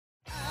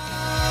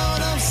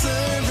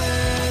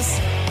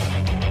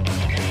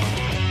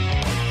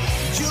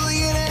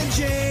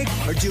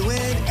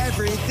doing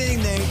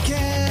everything they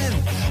can,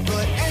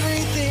 but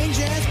everything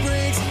just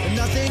breaks and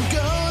nothing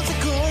goes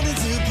according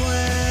to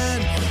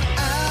plan.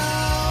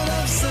 Out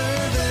of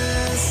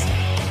service.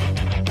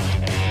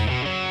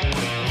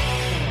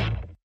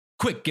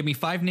 Quick, give me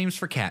 5 names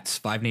for cats.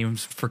 5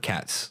 names for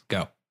cats.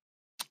 Go.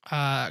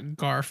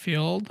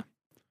 Garfield.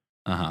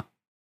 Uh-huh.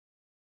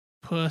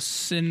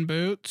 Puss in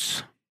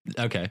Boots.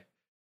 Okay.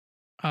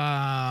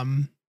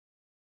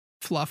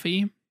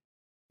 Fluffy.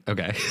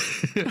 Okay.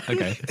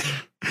 Okay.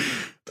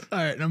 All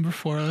right, number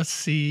 4. Let's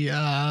see.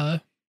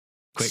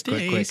 Quick.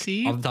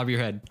 Stacy. Off the top of your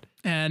head.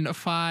 And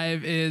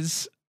 5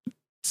 is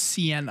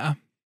Sienna.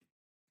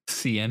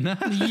 Sienna?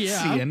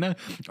 Yeah. Sienna?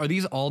 Are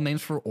these all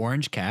names for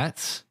orange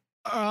cats?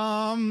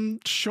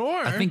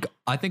 Sure.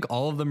 I think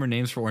all of them are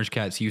names for orange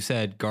cats. You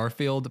said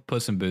Garfield,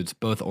 Puss in Boots,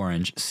 both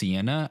orange.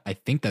 Sienna, I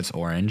think that's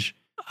orange.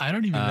 I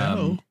don't even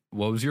know.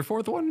 What was your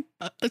 4th one?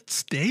 It's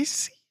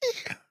Stacy.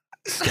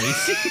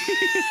 Stacy.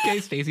 Okay,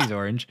 Stacy's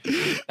orange.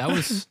 That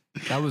was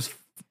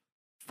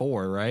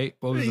 4, right?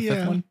 What was the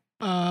 5th one?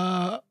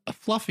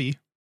 Fluffy.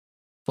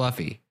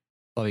 Fluffy.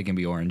 Fluffy can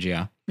be orange,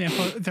 yeah. Yeah,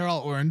 they're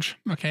all orange.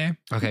 Okay.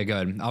 Okay,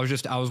 good. I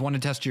was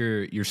wanting to test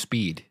your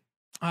speed.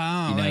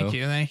 Oh, thank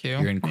you.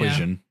 Your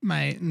inquisition. Yeah,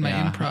 my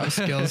improv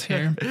skills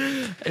here.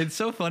 It's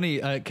so funny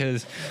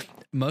because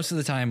most of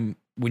the time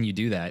when you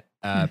do that,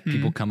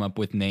 people come up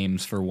with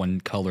names for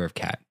one color of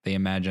cat. They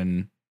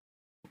imagine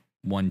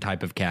one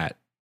type of cat,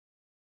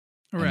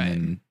 right? And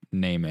then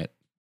name it.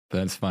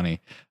 That's funny.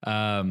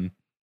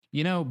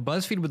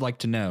 BuzzFeed would like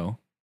to know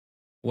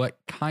what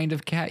kind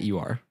of cat you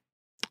are.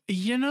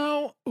 We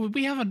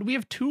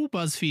have 2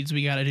 BuzzFeeds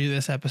we got to do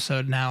this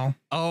episode now.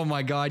 Oh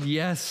my God,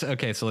 yes.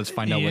 Okay, so let's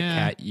find out what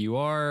cat you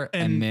are,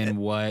 and then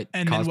what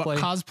cosplay. Then what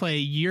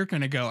cosplay you're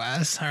gonna go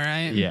as. All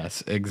right.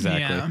 Yes,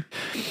 exactly. Yeah.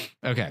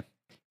 Okay.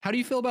 How do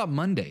you feel about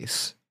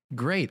Mondays?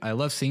 Great. I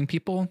love seeing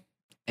people.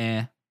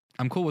 I'm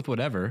cool with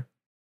whatever.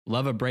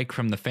 Love a break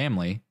from the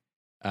family.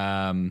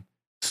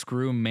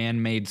 Screw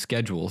man-made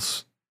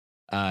schedules.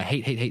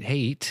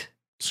 Hate.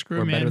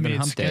 Screw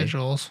man-made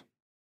schedules.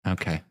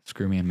 Okay.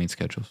 Screw man-made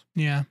schedules.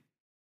 Yeah.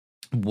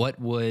 What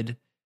would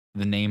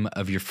the name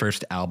of your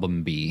first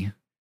album be?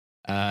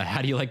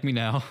 How Do You Like Me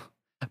Now?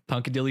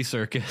 Punkadilly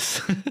Circus.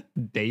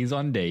 Days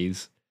on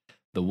Days.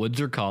 The Woods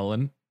Are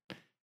Calling.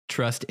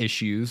 Trust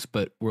Issues,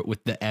 but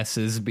with the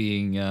S's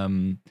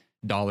being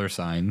dollar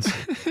signs.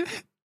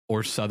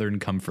 Or Southern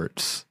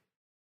Comforts.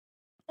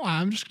 Well,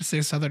 I'm just gonna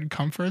say Southern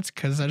Comforts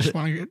because I just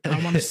want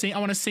to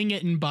sing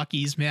it in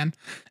Buc-ee's, man.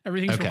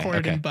 Everything's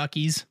recorded in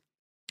Buc-ee's.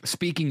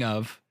 Speaking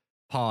of,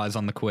 pause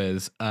on the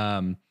quiz.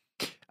 I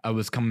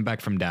was coming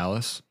back from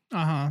Dallas,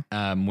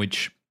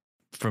 which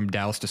from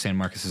Dallas to San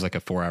Marcos is like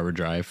a 4-hour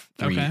drive,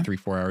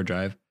 4-hour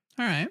drive.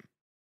 All right.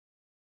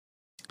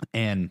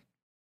 And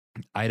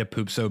I had to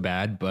poop so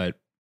bad, but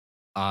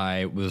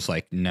I was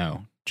like,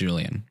 no,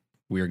 Julian,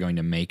 we are going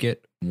to make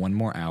it 1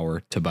 more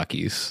hour to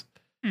Buc-ee's.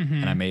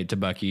 And I made it to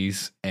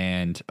Buc-ee's,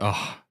 and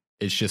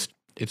it's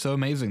so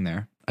amazing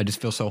there. I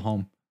just feel so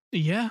home.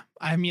 Yeah.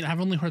 I mean,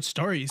 I've only heard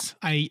stories.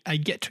 I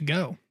get to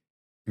go.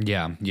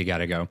 Yeah, you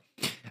gotta go.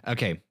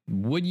 Okay,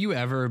 would you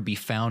ever be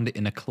found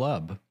in a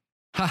club?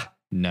 Ha,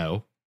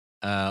 no.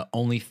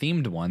 Only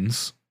themed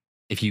ones.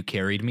 If you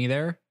carried me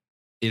there.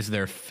 Is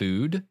there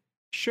food?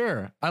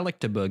 Sure, I like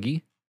to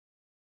boogie.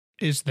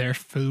 Is there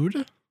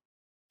food?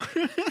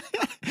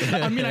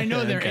 I mean, I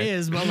know there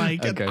is, but I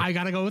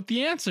gotta go with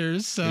the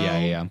answers. So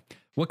yeah.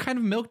 What kind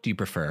of milk do you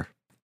prefer?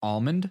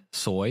 Almond,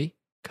 soy,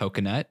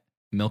 coconut.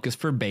 Milk is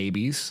for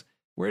babies.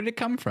 Where did it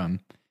come from?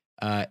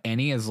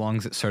 Any, as long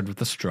as it's served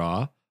with a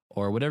straw,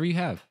 or whatever you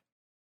have.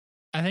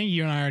 I think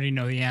you and I already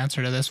know the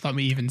answer to this without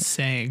me even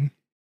saying.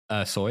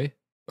 Soy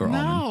or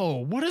almond?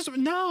 No. What is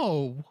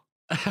no?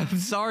 I'm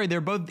sorry,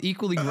 they're both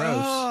equally gross.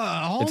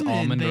 Almond, it's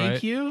almond, thank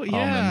right? you.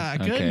 Yeah,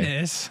 almond.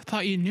 goodness. I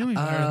thought you knew me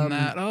better than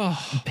that.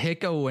 Oh.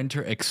 Pick a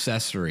winter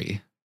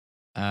accessory.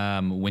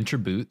 Winter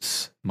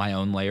boots, my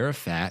own layer of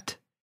fat,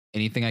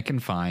 anything I can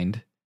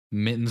find,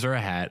 mittens or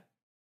a hat.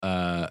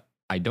 I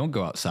don't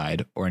go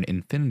outside, or an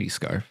infinity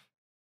scarf.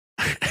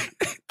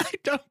 I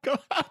don't go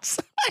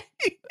outside.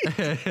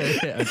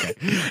 Okay,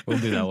 we'll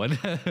do that one.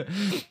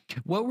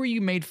 What were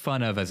you made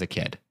fun of as a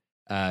kid?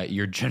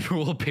 Your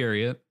general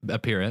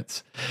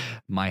appearance,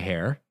 my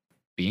hair,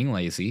 being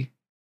lazy,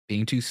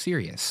 being too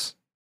serious,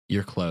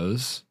 your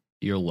clothes,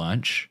 your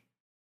lunch,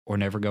 or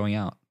never going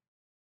out.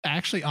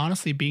 Actually,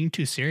 honestly, being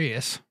too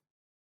serious.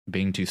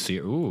 Being too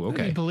serious. Ooh,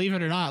 okay. Believe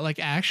it or not,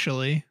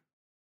 actually.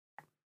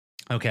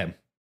 Okay.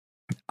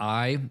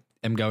 I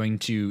am going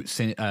to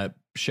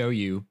show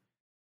you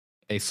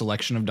a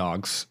selection of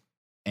dogs,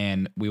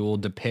 and we will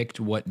depict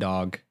what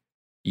dog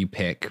you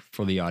pick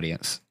for the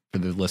audience, for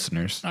the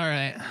listeners. All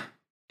right.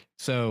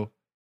 So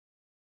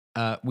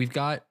we've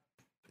got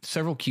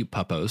several cute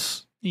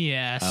puppos.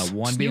 Yes.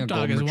 One Snoop being a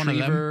Dogg golden is one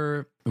retriever.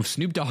 of them. Oh,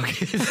 Snoop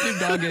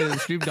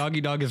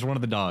Doggy Dog is one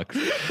of the dogs.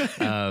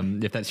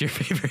 If that's your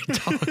favorite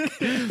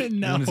dog.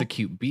 No. One is a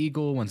cute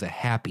beagle. One's a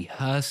happy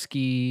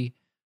husky.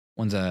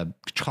 One's a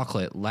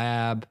chocolate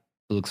lab.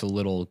 It looks a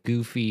little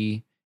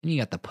goofy. And you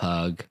got the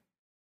pug.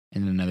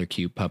 And another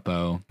cute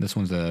puppo. This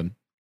one's a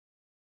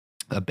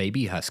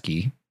baby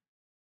husky.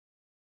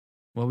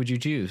 What would you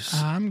choose?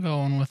 I'm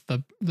going with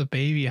the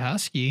baby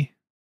husky.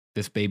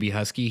 This baby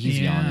husky, he's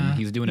yawning.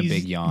 He's doing a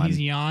big yawn. He's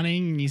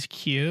yawning. He's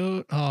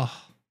cute. Oh.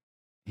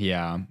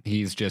 Yeah,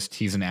 he's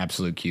an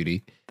absolute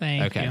cutie.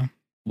 Thank you.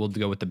 We'll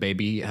go with the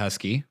baby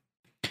husky.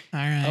 All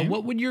right.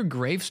 What would your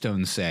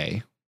gravestone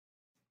say?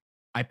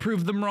 I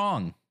proved them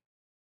wrong.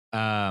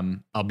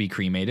 I'll be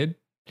cremated.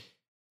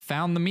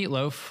 Found the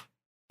meatloaf.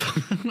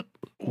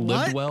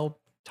 Lived well,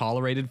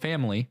 tolerated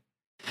family.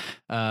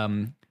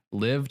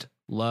 Lived,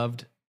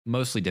 loved,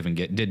 mostly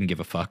didn't give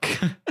a fuck.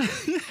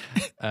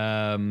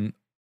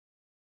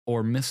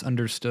 Or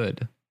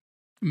misunderstood.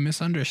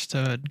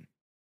 Misunderstood.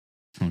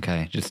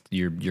 Okay, just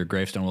your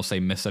gravestone will say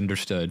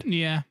misunderstood.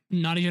 Yeah,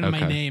 not even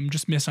my name,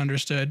 just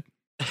misunderstood.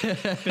 They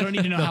don't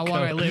need to know how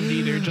long I lived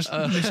either, just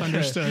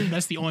misunderstood.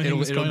 That's the only thing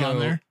that's going on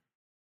there.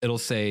 It'll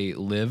say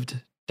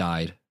lived,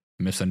 died,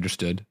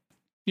 misunderstood.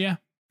 Yeah,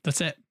 that's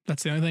it.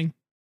 That's the only thing.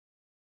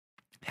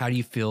 How do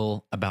you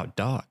feel about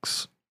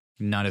dogs?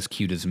 Not as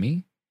cute as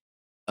me.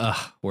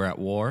 We're at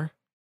war.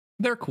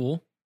 They're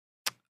cool.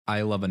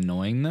 I love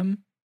annoying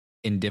them.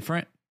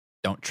 Indifferent.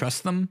 Don't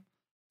trust them.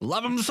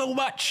 Love them so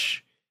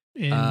much.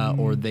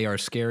 Or they are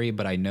scary,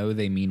 but I know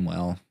they mean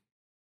well.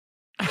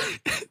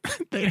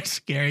 They are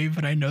scary,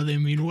 but I know they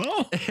mean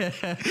well.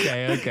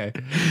 Okay.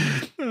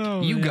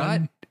 Oh, you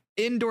got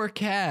indoor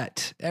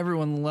cat.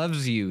 Everyone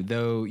loves you,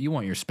 though you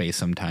want your space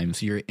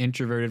sometimes. You're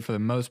introverted for the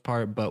most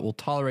part, but will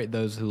tolerate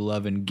those who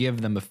love and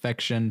give them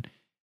affection.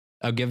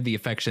 Give the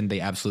affection they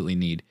absolutely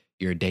need.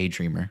 You're a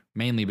daydreamer,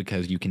 mainly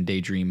because you can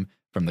daydream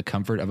from the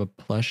comfort of a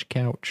plush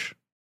couch.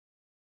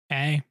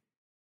 Hey,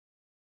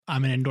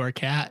 I'm an indoor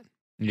cat.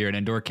 You're an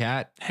indoor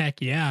cat?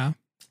 Heck yeah.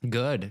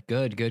 Good.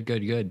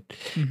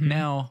 Mm-hmm.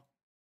 Now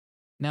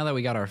that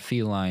we got our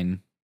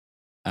feline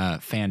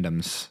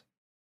fandoms,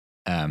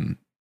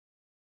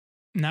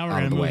 now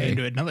we're gonna move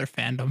into another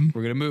fandom.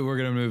 We're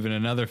gonna move in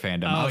another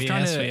fandom. Oh, I was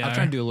trying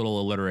to do a little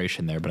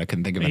alliteration there, but I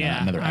couldn't think of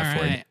another F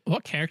word. Right.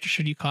 What character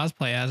should you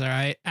cosplay as? All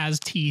right, as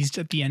teased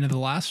at the end of the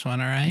last one.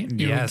 All right.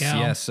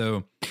 Yes.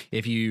 So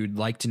if you'd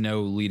like to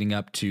know leading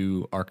up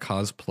to our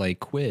cosplay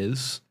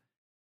quiz,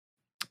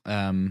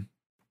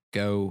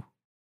 go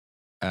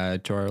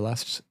to our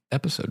last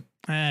episode.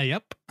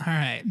 Yep. All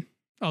right.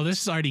 Oh,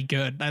 this is already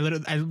good. I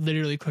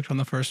literally clicked on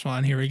the first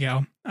one. Here we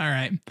go. All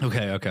right.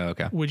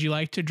 Okay. Would you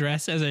like to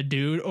dress as a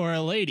dude or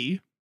a lady?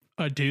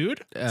 A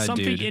dude?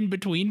 Something dude. in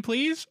between,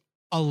 please?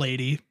 A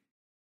lady.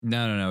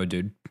 No, a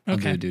dude.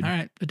 Okay. A dude. All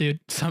right, a dude.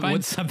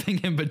 What's something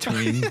in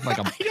between? like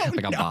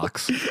a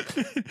box.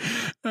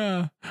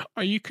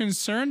 Are you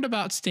concerned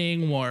about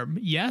staying warm?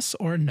 Yes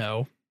or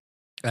no?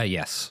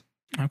 Yes.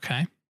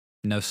 Okay.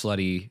 No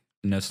slutty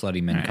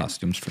men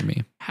costumes for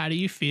me. How do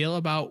you feel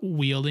about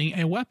wielding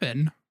a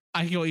weapon?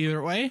 I can go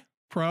either way.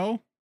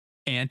 Pro,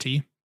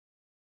 anti.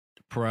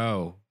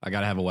 Pro. I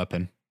gotta have a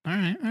weapon. All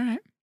right.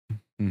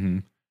 Mm-hmm.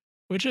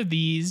 Which of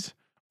these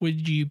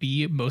would you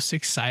be most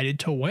excited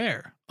to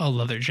wear? A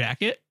leather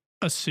jacket,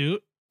 a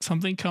suit,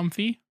 something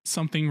comfy,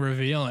 something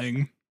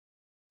revealing.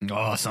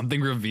 Oh,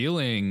 something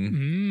revealing.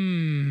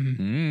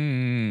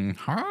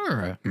 All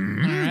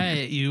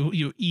right,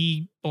 you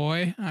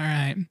e-boy. All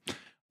right.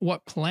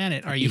 What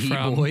planet are you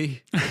from?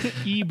 E-boy.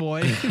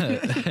 E-boy.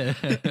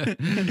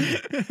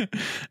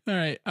 All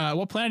right.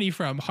 What planet are you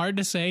from? Hard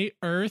to say.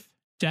 Earth.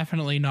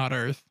 Definitely not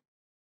Earth.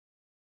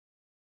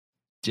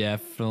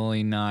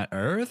 Definitely not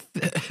Earth.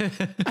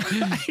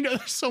 I know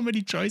there's so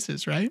many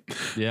choices, right?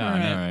 Yeah, I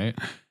know, right?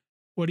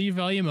 What do you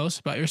value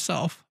most about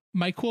yourself?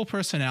 My cool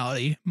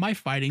personality, my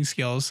fighting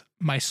skills,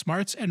 my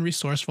smarts and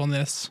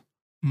resourcefulness,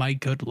 my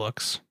good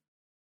looks.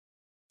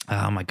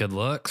 Oh, my good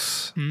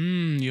looks.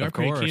 You are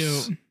pretty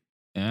cute.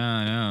 Yeah,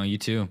 I know. You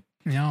too.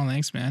 No,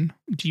 thanks, man.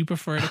 Do you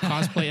prefer to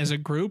cosplay as a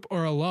group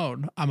or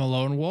alone? I'm a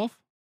lone wolf.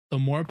 The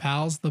more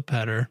pals, the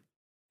better.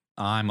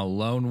 I'm a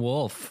lone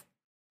wolf.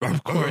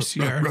 Of course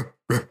you are.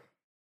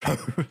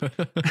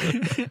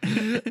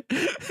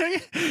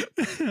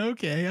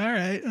 Okay, all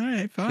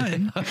right,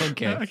 fine.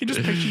 Okay. I can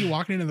just picture you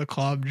walking into the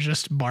club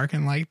just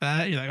barking like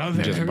that. You're like, oh,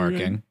 just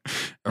barking.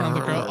 All the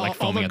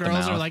Like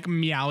girls are like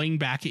meowing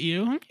back at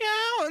you.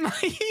 Meow.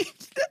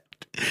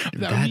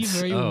 That would be a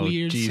very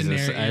weird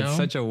scenario. It's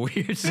such a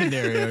weird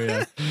scenario.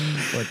 Yeah.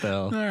 What the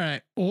hell? All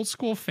right. Old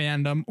school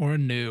fandom or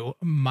new?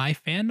 My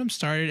fandom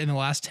started in the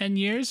last 10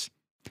 years.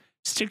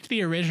 Stick to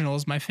the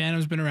originals. My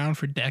fandom's been around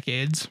for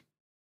decades.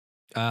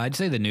 I'd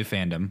say the new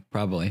fandom,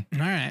 probably. All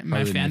right.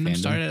 My fandom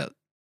started.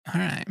 All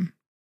right.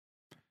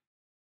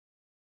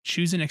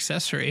 Choose an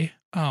accessory.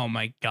 Oh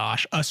my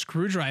gosh. A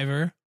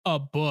screwdriver, a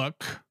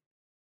book,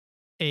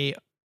 a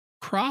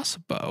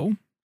crossbow,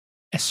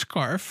 a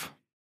scarf,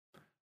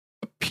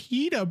 a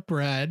pita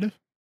bread,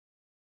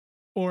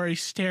 or a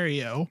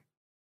stereo.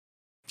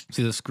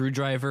 See, the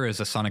screwdriver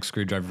is a sonic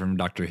screwdriver from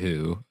Doctor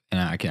Who,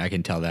 and I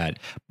can tell that.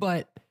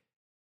 But,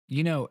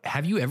 you know,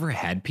 have you ever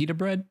had pita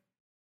bread?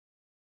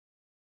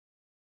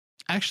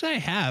 Actually, I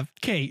have.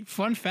 Okay,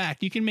 fun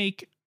fact. You can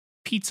make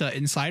pizza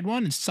inside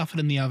one and stuff it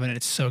in the oven.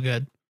 It's so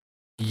good.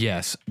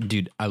 Yes,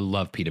 dude, I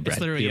love pita bread. It's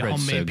literally Pita a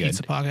bread's homemade so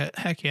pizza good. pocket.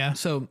 Heck yeah.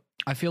 So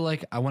I feel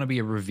like I want to be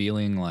a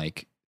revealing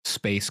like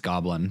space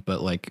goblin,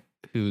 but like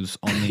whose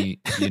only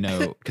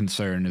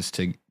concern is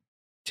to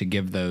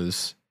give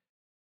those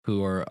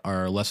who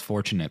are less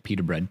fortunate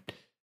pita bread.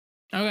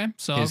 Okay,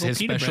 so I'll go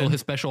pita bread. His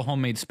special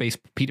homemade space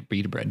pita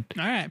bread.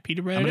 All right,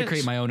 pita bread. I'm gonna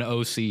create my own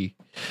OC.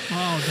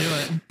 Oh,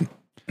 do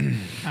it.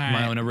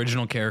 My own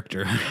original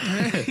character.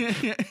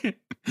 Okay.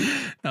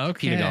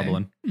 Pita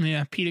Goblin.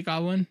 Yeah, Pita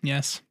Goblin.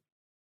 Yes.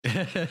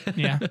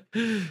 Yeah.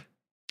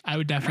 I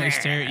would definitely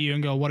stare at you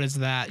and go, "What is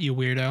that, you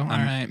weirdo?" All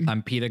right.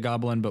 I'm Pita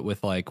Goblin, but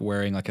with like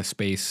wearing like a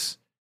space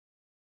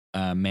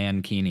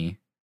mankini.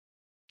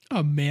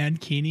 A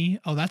mankini?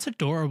 Oh, that's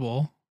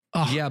adorable.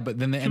 Oh, Yeah, but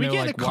then can we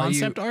get like, a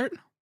concept art?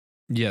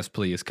 Yes,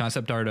 please.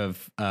 Concept art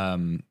of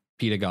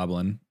Pita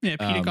Goblin. Yeah,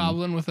 Pita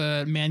Goblin with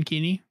a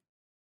mankini.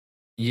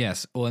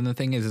 Yes. Well, and the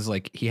thing is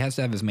like he has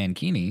to have his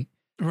mankini,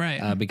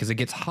 right? Because it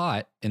gets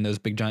hot in those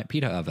big giant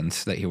pita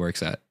ovens that he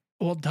works at.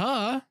 Well,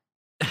 duh.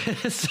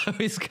 So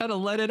he's got to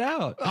let it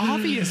out.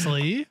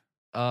 Obviously.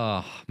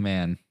 Oh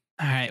man.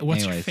 All right.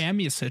 What's your Anyways.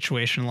 family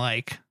situation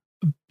like?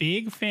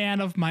 Big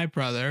fan of my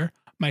brother.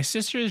 My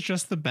sister is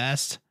just the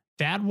best.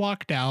 Dad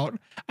walked out.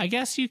 I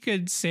guess you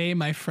could say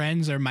my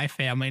friends are my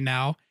family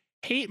now.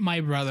 Hate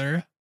my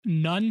brother.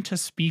 None to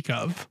speak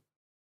of.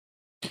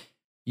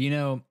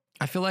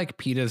 I feel like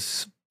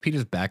Pita's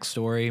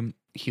backstory.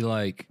 He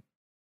like,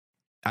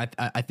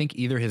 I think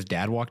either his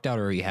dad walked out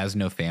or he has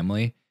no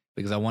family,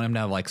 because I want him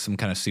to have like some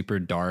kind of super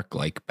dark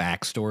like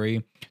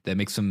backstory that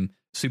makes him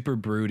super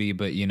broody,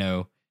 but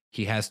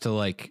he has to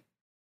like,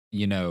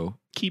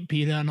 Keep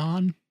Pita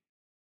on.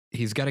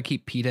 he's got to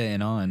keep Pita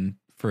in on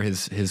for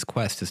his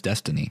quest, his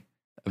destiny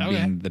of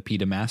being the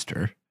Pita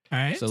master. All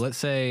right. So let's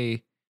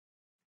say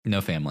no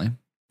family.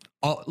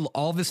 All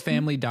of his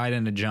family died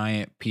in a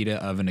giant pita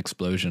oven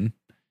explosion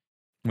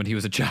when he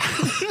was a child.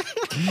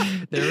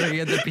 They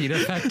were at the pita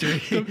factory.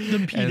 The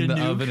pita and the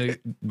nuke. oven.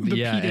 The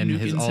Yeah, Pita and nuke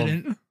his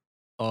incident.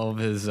 all of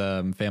his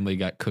family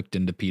got cooked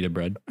into pita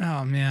bread.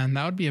 Oh man,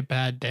 that would be a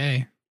bad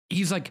day.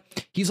 He's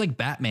like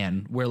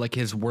Batman, where like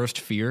his worst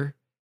fear,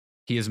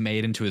 he is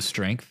made into his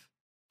strength.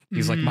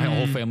 He's like, my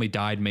whole family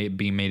died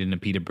being made into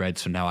pita bread,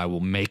 so now I will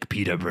make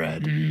pita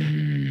bread.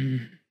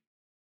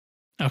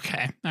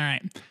 Okay. All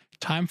right.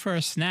 Time for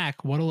a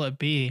snack. What'll it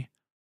be?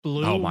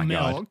 Blue Oh my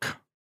God. milk.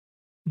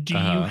 Do you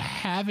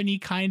have any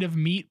kind of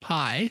meat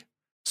pie?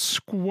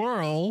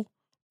 Squirrel.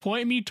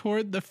 Point me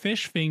toward the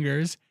fish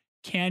fingers.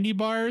 Candy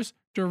bars.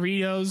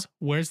 Doritos.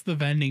 Where's the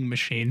vending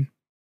machine?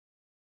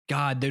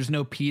 God, there's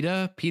no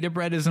pita. Pita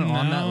bread isn't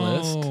on that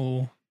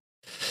list.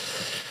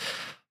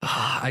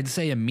 I'd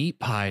say a meat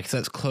pie because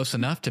that's close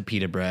enough to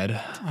pita bread.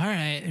 All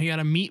right. You got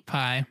a meat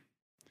pie.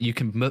 You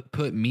can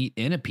put meat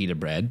in a pita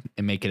bread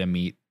and make it a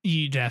meat.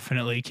 You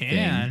definitely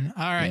can.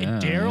 All right. Yeah,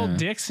 Daryl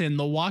Dixon,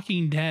 The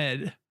Walking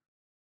Dead.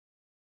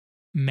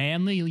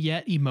 Manly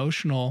yet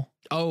emotional.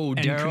 Oh, And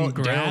Daryl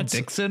congrats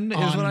Dixon is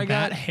on what I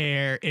got. that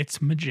hair.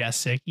 It's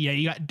majestic. Yeah,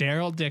 you got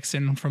Daryl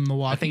Dixon from The I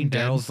Walking think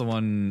Dead. Daryl's the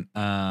one,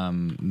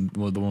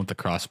 the one with the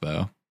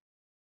crossbow.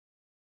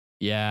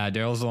 Yeah,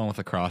 Daryl's the one with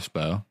the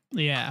crossbow.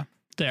 Yeah,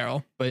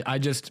 Daryl. But I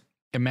just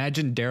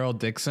imagine Daryl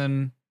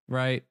Dixon,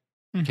 right?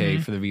 Okay,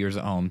 Mhm. for the viewers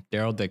at home,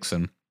 Daryl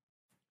Dixon,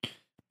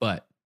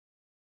 but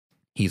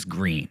he's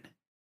green.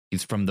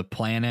 He's from the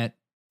planet.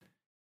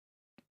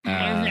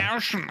 Yeah.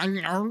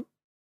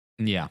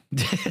 Yeah.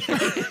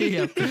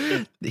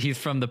 He's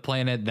from the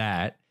planet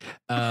that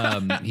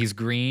he's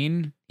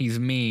green, he's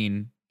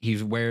mean, he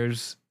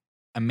wears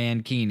a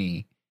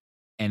mankini,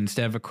 and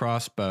instead of a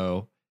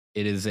crossbow,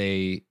 it is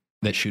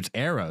that shoots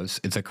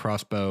arrows. It's a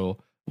crossbow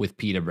with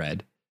pita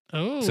bread.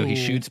 Oh. So he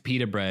shoots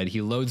pita bread.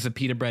 He loads the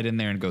pita bread in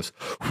there and goes,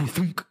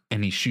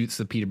 and he shoots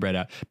the pita bread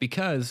out.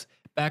 Because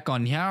back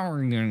on his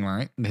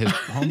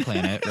home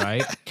planet,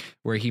 right,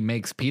 where he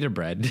makes pita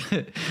bread,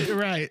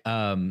 Right.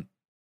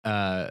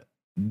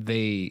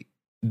 The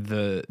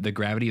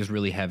gravity is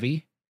really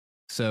heavy,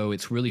 so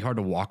it's really hard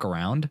to walk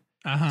around.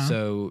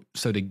 So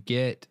to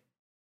get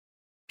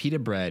pita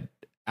bread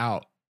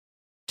out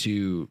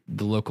to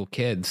the local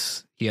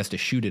kids, he has to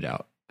shoot it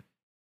out.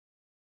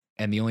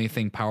 And the only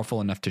thing powerful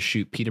enough to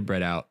shoot pita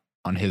bread out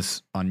on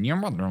is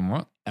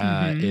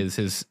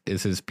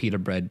his pita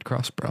bread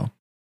crossbow.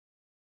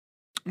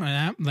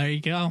 Yeah, there you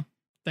go.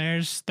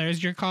 There's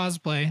your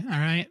cosplay. All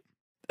right.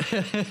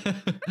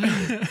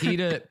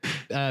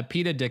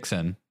 Pita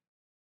Dixon.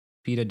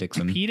 Pita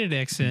Dixon. Pita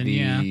Dixon.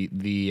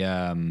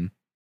 The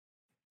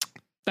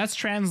That's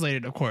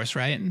translated, of course,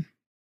 right?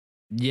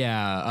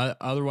 yeah.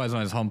 Otherwise,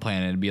 on his home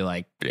planet, it'd be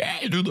like,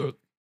 that would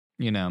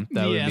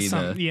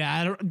be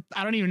I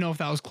don't even know if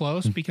that was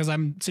close because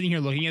I'm sitting here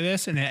looking at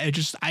this and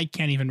I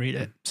can't even read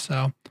it.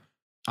 So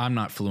I'm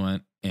not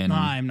fluent in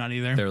I'm not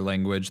either. their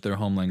language, their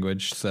home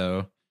language.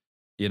 So,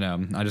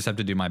 I just have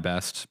to do my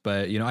best.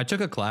 But, I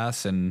took a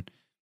class and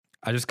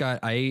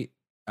I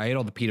ate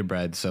all the pita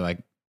bread. So I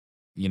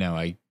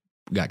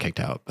got kicked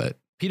out. But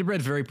pita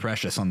bread's very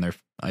precious on their.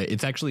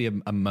 It's actually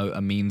a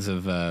means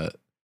of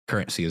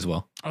currency as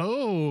well.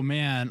 Oh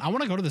man, I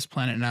want to go to this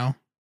planet now.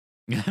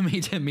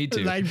 Me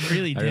too. I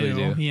really do. I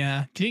really do.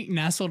 Yeah. Do you think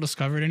NASA will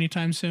discover it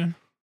anytime soon?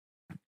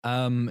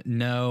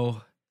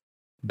 No.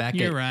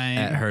 You're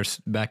right.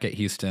 Back at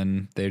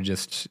Houston, they're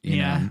just, you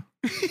know,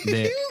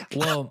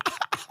 well,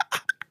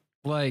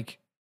 like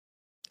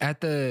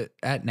at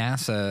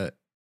NASA,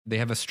 they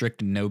have a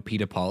strict no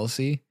PETA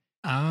policy.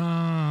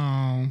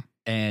 Oh.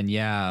 And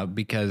yeah,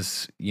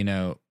 because you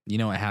know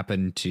what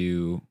happened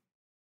to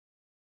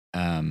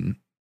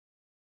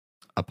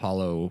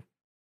Apollo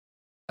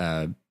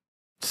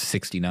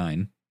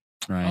 69,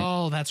 right?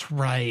 Oh, that's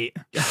right.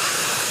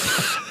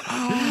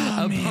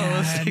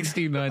 Apollo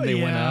 69, they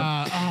went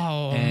up.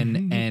 Oh,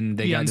 and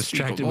they got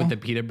distracted with the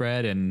pita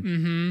bread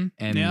and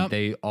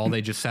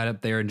they just sat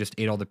up there and just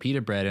ate all the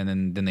pita bread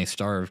and then they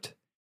starved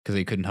because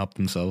they couldn't help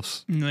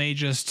themselves. They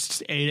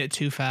just ate it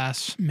too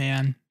fast,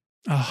 man.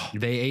 Oh,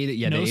 they ate it.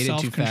 Yeah, they ate it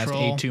too fast,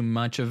 ate too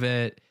much of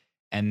it.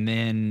 And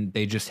then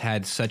they just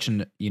had such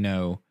an,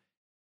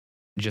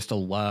 just a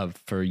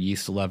love for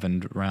yeast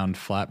leavened round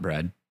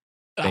flatbread.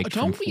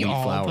 Don't we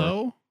all flour,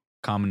 though?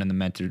 Common in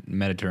the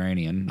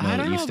Mediterranean. I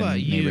don't know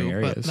about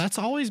you, but that's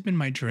always been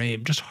my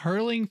dream. Just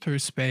hurling through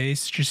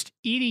space, just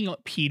eating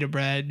pita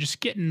bread, just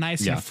getting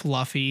nice and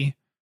fluffy.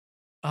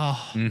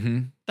 Oh,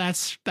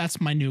 that's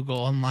my new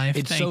goal in life.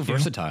 It's so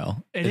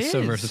versatile. It's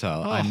so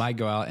versatile. I might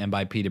go out and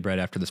buy pita bread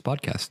after this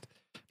podcast.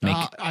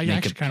 I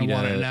actually kind of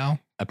want it now.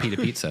 A pita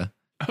pizza.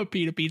 A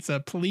pita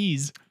pizza,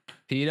 please.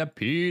 Pita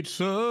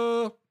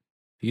pizza.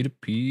 Pita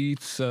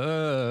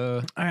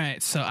pizza. All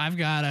right, so I've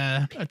got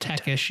a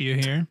tech issue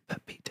here.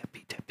 Pita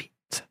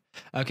pizza.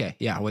 Okay,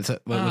 yeah. What's the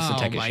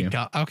tech issue? Oh my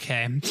god.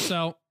 Okay,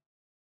 so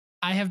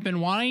I have been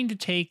wanting to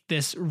take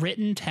this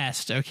written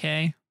test.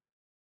 Okay,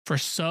 for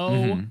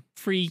so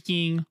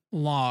freaking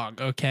long.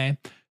 Okay,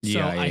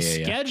 so I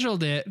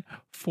scheduled it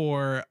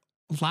for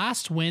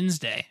last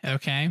Wednesday.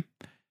 Okay.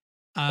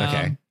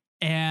 Okay.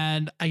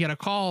 And I get a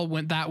call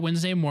that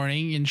Wednesday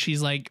morning, and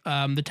she's like,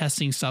 "The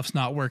testing stuff's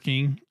not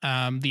working.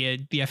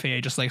 The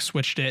FAA just like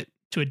switched it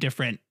to a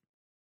different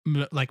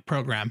like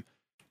program."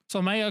 So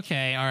I'm like,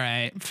 "Okay, all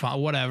right, fine,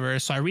 whatever."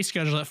 So I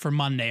rescheduled it for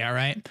Monday. All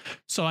right.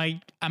 So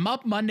I'm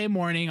up Monday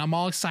morning. I'm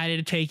all excited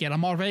to take it.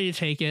 I'm all ready to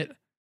take it.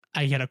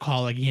 I get a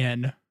call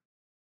again.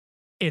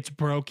 It's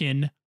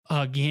broken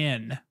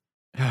again.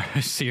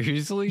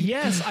 Seriously?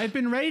 Yes, I've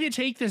been ready to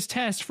take this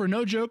test for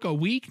no joke a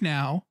week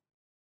now.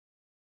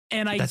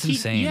 And that's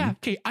insane. Yeah.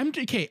 I'm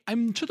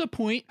to the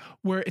point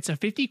where it's a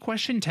 50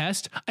 question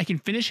test. I can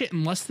finish it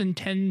in less than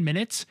 10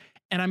 minutes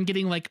and I'm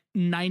getting like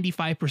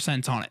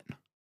 95% on it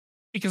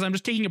because I'm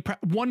just taking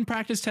one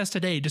practice test a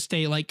day to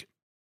stay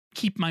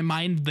keep my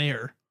mind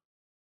there.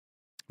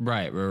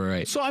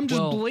 Right. So I'm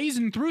just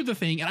blazing through the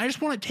thing and I just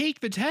want to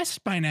take the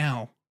test by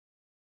now.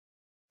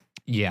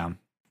 Yeah.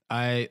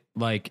 I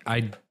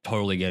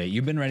totally get it.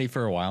 You've been ready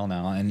for a while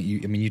now. And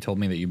you told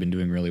me that you've been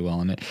doing really well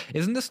on it.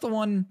 Isn't this the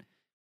one?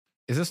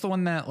 Is this the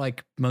one that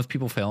like most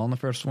people fail on the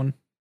first one?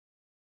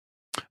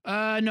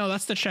 No,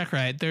 that's the check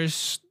ride.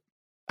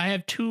 I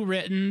have two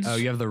writtens. Oh,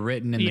 you have the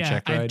written and the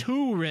check ride? I have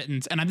two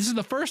writtens, and this is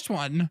the first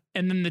one,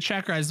 and then the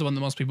check ride is the one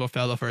that most people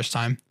fail the first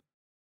time.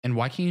 And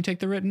why can't you take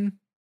the written?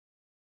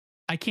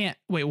 I can't.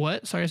 Wait,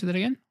 what? Sorry, I said that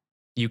again?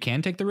 You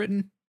can take the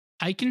written?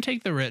 I can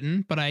take the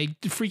written, but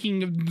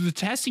the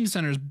testing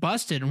center is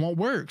busted and won't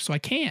work, so I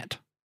can't.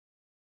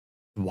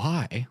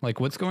 Why? Like,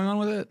 what's going on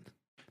with it?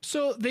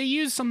 So they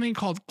used something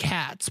called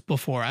CATS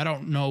before. I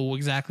don't know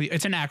exactly.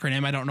 It's an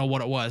acronym. I don't know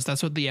what it was.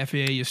 That's what the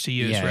FAA used to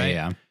use, right?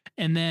 Yeah.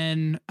 And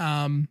then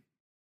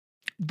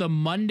the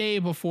Monday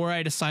before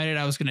I decided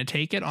I was going to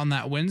take it on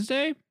that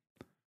Wednesday,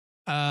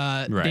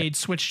 they'd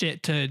switched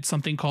it to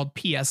something called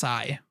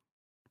PSI.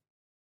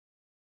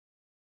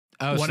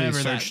 Oh, whatever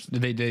so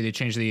they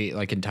changed the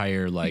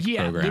entire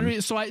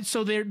program.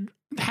 So they're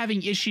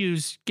having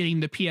issues getting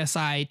the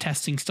PSI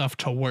testing stuff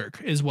to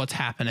work is what's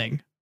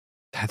happening.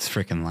 That's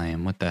freaking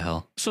lame. What the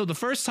hell? So the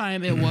first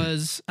time it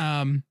was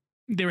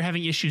they were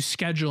having issues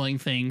scheduling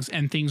things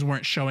and things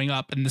weren't showing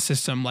up in the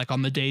system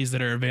on the days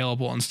that are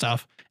available and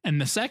stuff.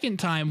 And the second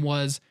time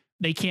was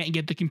they can't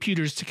get the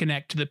computers to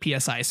connect to the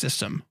PSI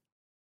system.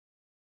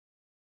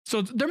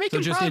 So they're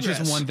making progress. It's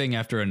just one thing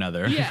after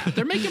another. Yeah,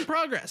 they're making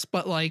progress,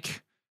 but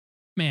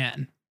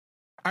man,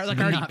 I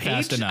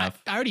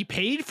already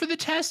paid for the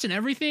test and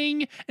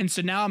everything, and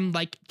so now I'm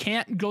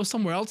can't go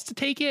somewhere else to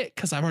take it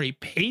because I've already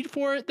paid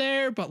for it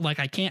there, but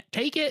I can't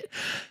take it.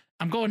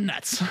 I'm going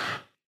nuts.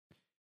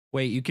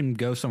 Wait, you can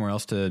go somewhere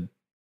else to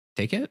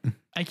take it?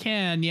 I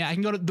can, yeah. I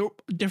can go to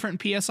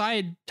different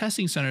PSI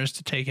testing centers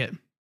to take it.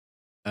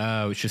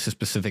 Oh, it's just a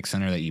specific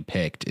center that you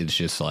picked. It's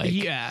just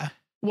yeah.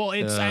 Well,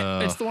 it's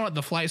the one at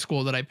the flight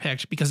school that I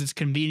picked because it's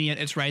convenient.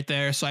 It's right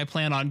there. So I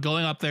plan on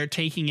going up there,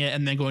 taking it,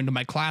 and then going to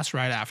my class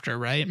right after,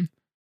 right?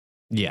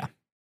 Yeah.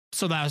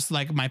 So that was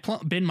my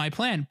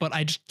plan, but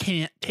I just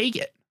can't take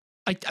it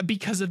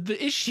because of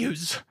the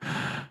issues.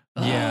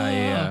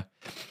 Yeah.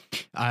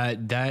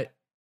 That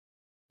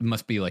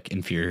must be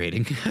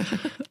infuriating.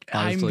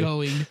 I'm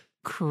going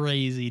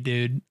crazy,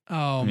 dude.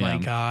 Oh my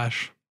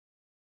gosh.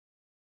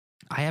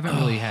 I haven't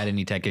really had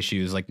any tech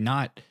issues,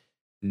 not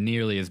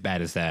nearly as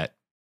bad as that.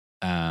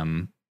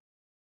 I'm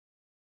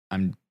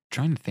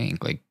trying to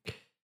think. Like,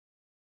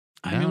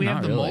 I mean, we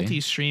have the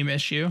multi-stream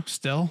issue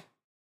still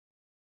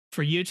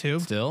for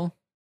YouTube. Still?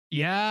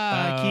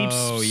 Yeah, it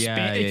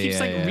keeps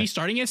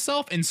restarting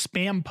itself and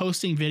spam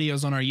posting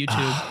videos on our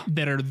YouTube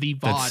that are the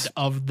VOD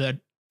of the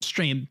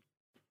stream.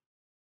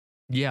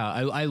 Yeah,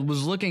 I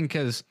was looking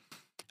because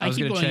I was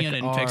going to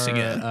check our fixing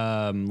it.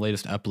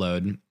 Latest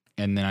upload,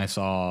 and then I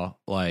saw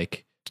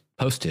like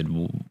posted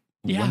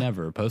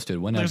whenever. There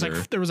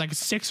was like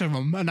 6 of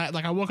them, and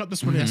I woke up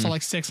this morning, I saw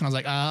like 6, and I was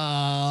like,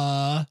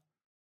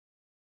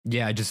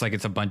 yeah, just like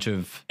it's a bunch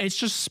of. It's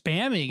just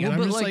spamming, and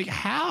I'm just like,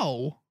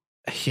 how?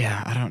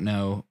 Yeah, I don't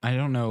know. I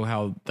don't know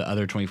how the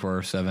other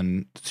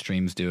 24/7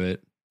 streams do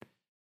it.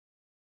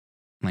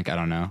 Like, I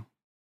don't know.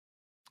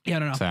 Yeah, I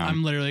don't know. So,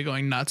 I'm literally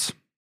going nuts.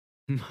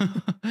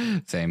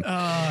 Same. So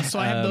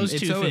I have those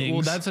two things.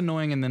 Well, that's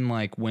annoying. And then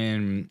like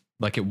when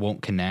like it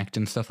won't connect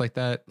and stuff like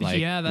that. Like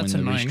that's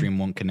when the annoying. restream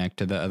won't connect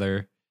to the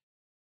other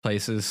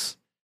places.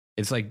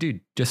 It's like,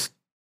 dude, just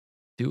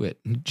do it.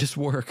 Just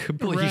work,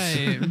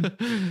 please.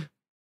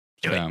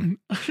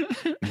 Right.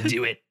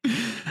 Do it.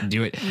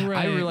 Right.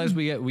 I realize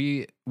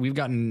we've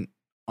gotten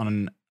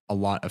on a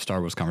lot of Star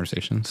Wars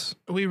conversations.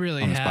 We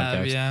really have,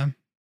 podcast. Yeah.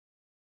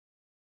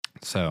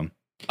 So,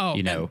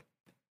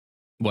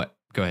 what?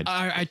 Go ahead.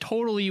 I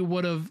totally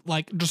would have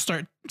like just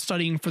start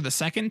studying for the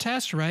second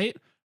test, right?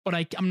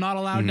 But I'm not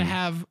allowed to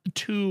have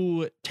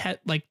 2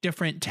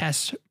 different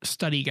test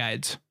study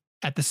guides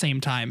at the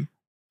same time.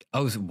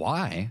 Oh,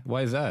 why?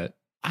 Why is that?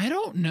 I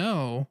don't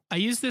know. I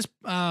use this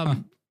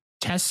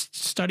test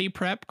study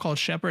prep called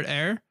Shepherd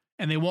Air,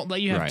 and they won't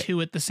let you have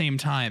 2 at the same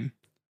time.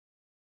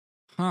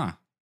 Huh.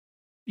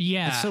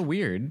 Yeah. That's so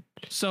weird.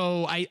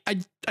 So I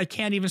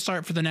can't even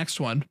start for the next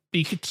one.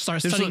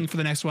 Studying for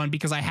the next one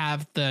because I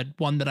have the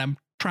one that I'm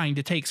trying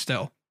to take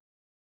still.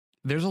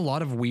 There's a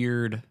lot of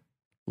weird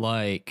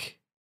like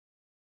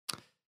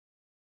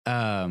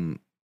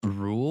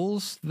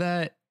rules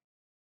that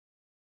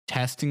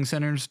testing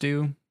centers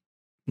do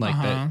like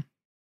that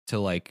to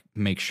like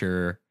make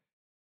sure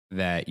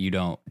that you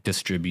don't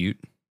distribute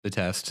the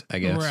test, I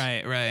guess.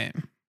 Right.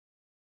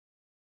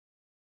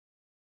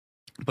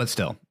 But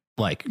still,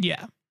 like,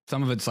 yeah,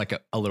 some of it's like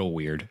a little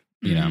weird,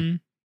 you know,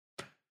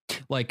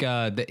 like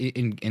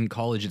in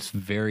college, it's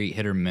very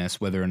hit or miss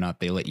whether or not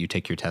they let you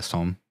take your test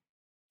home.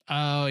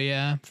 Oh,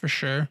 yeah, for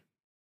sure.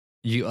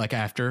 You like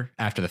after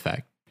the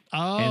fact.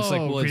 Oh, and it's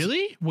like, well,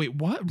 really? Wait,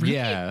 what? Really?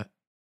 Yeah.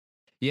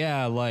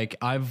 Yeah. Like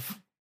I've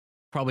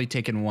probably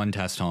taken one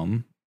test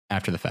home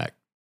after the fact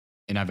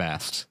and I've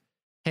asked,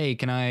 hey,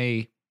 can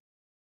I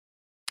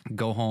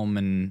go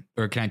home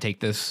or can I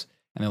take this?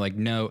 And they're like,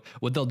 no.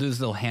 What they'll do is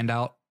they'll hand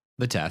out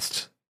the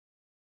test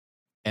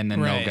and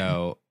then they'll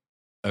go,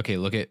 okay,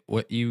 look at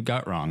what you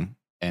got wrong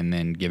and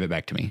then give it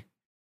back to me.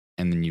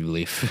 And then you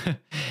leave.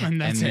 And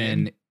that's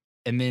it.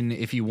 And then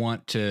if you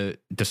want to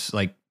just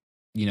like,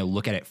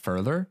 look at it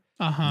further,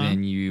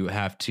 then you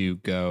have to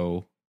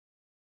go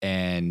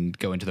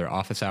into their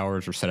office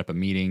hours or set up a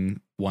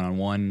meeting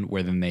one-on-one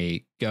where then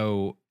they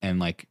go and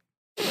like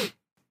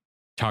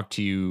talk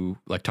you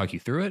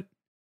through it.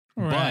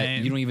 But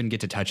you don't even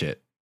get to touch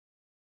it.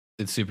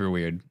 It's super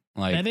weird.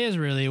 Like that is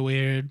really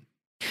weird.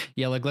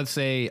 Yeah, like let's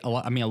say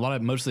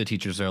most of the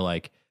teachers are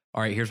like,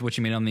 all right, here's what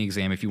you made on the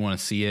exam. If you want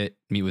to see it,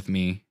 meet with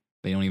me.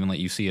 They don't even let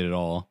you see it at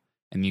all.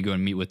 And you go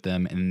and meet with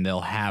them and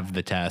they'll have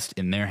the test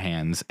in their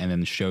hands and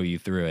then show you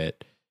through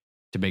it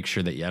to make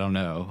sure that, I don't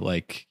know,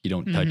 like you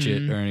don't touch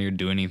it or you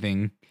do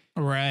anything.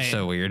 Right.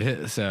 So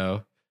weird.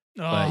 So,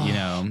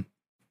 but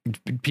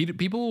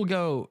people will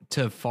go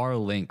to far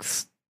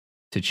lengths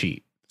to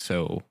cheat.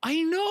 So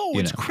I know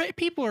it's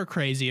people are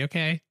crazy.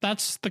 Okay.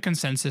 That's the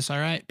consensus. All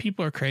right.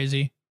 People are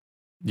crazy.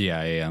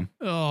 Yeah.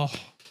 Oh,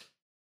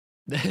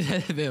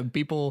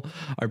 people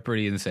are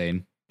pretty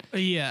insane.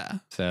 Yeah.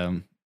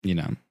 So,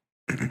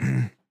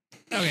 Okay,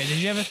 did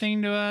you have a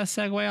thing to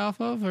segue off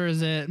of, or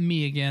is it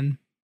me again?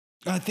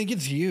 I think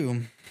it's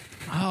you.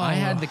 Oh. I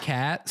had the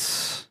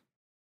cats.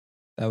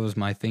 That was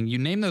my thing. You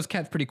named those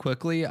cats pretty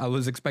quickly. I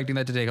was expecting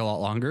that to take a lot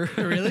longer.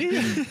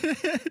 Really?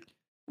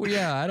 Well,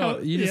 yeah, I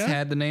don't. You just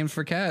had the names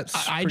for cats.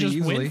 I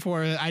just went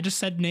for it. I just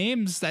said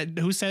names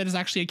who said it's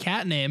actually a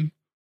cat name.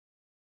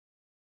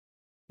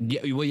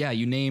 Yeah, well, yeah,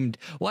 you named.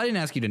 Well, I didn't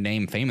ask you to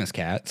name famous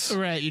cats.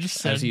 Right, you just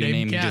said you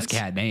named just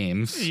cat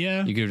names.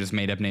 Yeah, you could have just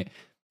made up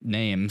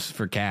names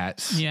for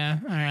cats. Yeah,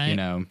 all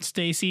right.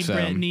 Stacy,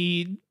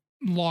 Brittany,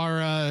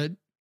 Laura.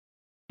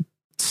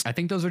 I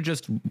think those are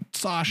just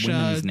Sasha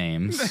women's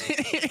names.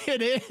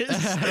 It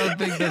is. I don't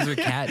think those are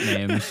cat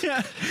names.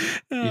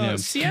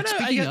 Sienna.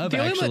 The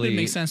only one that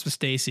makes sense with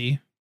Stacy.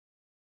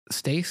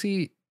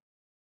 Stacy.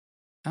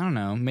 I don't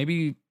know.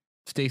 Maybe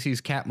Stacy's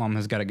cat mom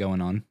has got it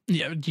going on.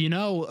 Yeah,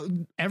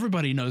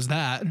 everybody knows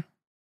that.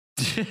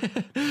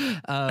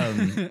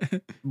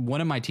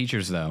 One of my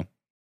teachers, though,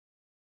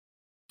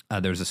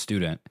 there was a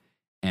student,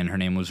 and her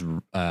name was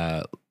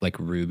like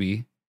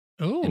Ruby.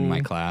 Ooh, in my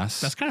class.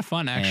 That's kind of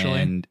fun,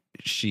 actually. And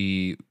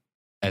she,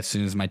 as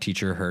soon as my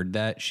teacher heard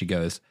that, she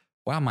goes,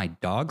 "Wow, my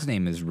dog's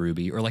name is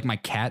Ruby," or like my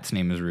cat's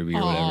name is Ruby,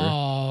 or whatever.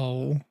 Oh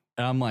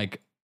And I'm like,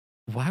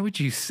 why would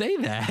you say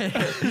that?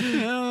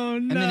 Oh, no.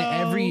 And then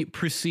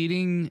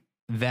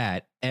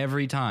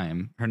every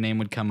time her name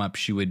would come up,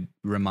 she would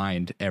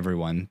remind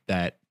everyone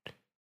that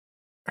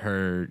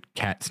her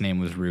cat's name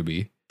was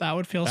Ruby. That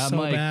would feel I'm so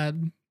like,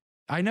 bad.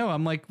 I know.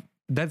 I'm like,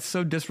 that's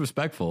so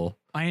disrespectful.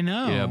 I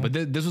know. Yeah, but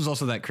this was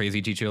also that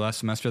crazy teacher last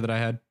semester that I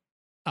had.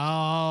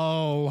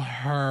 Oh,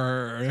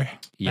 her.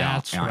 Yeah,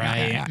 That's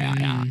right.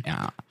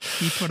 Yeah.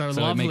 You put a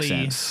So it makes lovely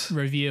sense.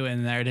 review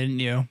in there, didn't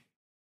you?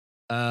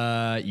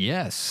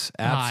 Yes,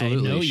 I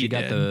absolutely. know She you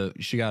got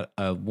did. she got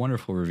a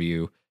wonderful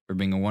review for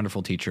being a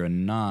wonderful teacher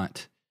and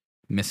not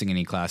missing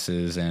any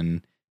classes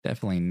and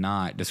definitely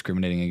not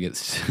discriminating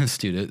against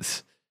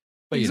students.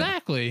 But,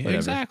 Exactly. whatever.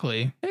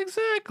 Exactly.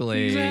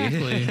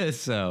 Exactly.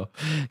 So,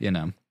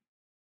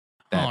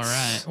 that's All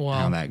right. Well,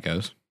 how that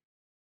goes.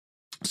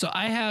 so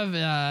I have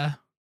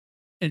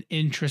an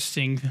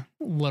interesting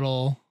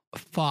little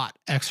thought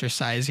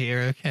exercise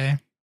here. Okay.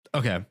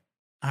 Okay, All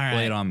right.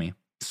 lay it on me.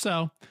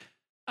 So,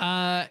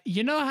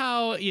 you know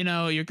how,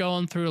 you're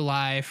going through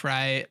life,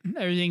 right?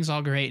 Everything's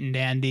all great and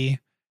dandy.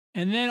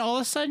 And then all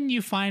of a sudden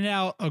you find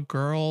out a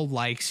girl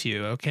likes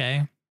you.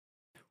 Okay.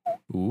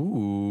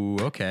 Ooh,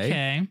 okay.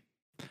 Okay.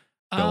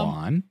 Go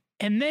on.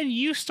 And then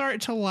you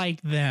start to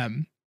like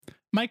them.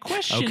 My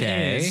question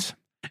Okay. is,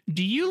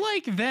 do you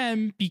like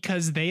them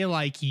because they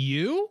like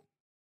you?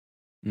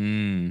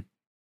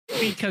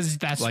 Because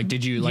that's Like,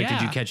 did you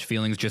yeah. catch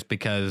feelings just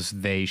because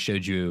they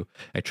showed you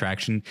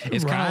attraction?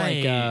 It's kind of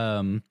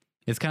like,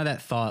 it's kind of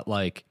that thought,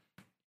 like,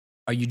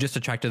 are you just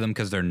attracted to them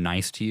because they're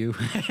nice to you?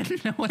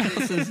 No one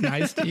else is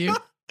nice to you.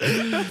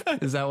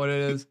 Is that what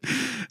it is?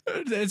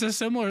 It's a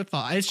similar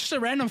thought. It's just a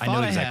random thought. I know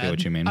I exactly had.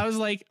 what you mean. I was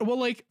like, well,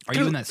 like, Are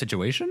you in that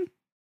situation?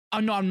 Oh,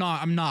 no,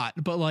 I'm not.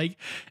 But like,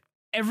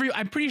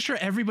 I'm pretty sure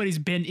everybody's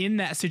been in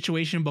that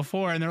situation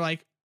before, and they're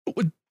like,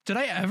 did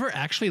I ever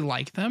actually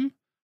like them,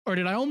 or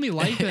did I only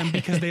like them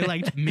because they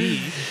liked me?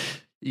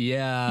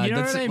 Yeah, You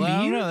know what I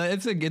mean? No,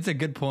 it's a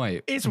good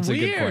point. It's a weird.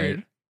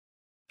 good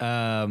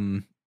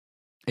point.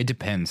 It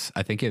depends.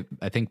 I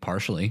think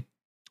partially.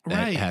 That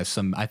Right. has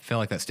some. I feel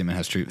like that statement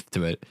has truth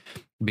to it,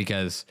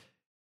 because,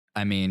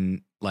 I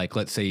mean, like,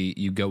 let's say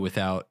you go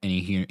without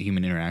any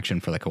human interaction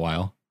for like a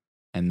while,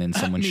 and then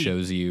someone Me.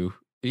 shows you.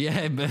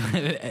 Yeah, but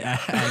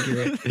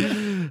accurate,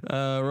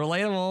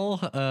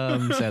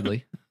 relatable.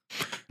 Sadly,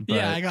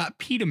 Yeah, I got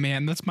Pita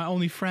Man. That's my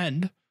only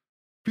friend.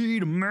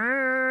 Pita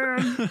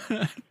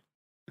Man.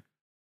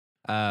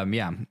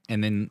 Yeah,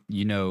 and then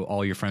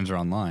all your friends are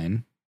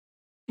online,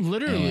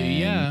 Literally, And-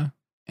 yeah.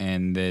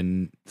 and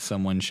then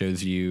someone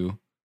shows you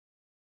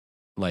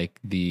like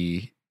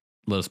the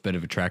littlest bit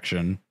of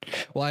attraction.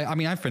 Well, I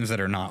mean, I have friends that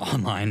are not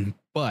online,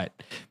 but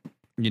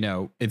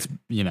it's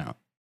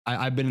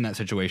I've been in that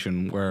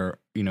situation where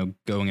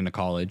going into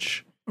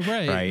college,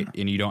 right,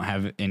 and you don't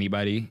have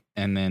anybody,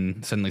 and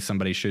then suddenly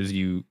somebody shows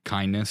you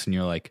kindness, and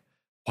you're like,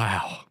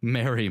 wow,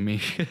 marry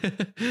me.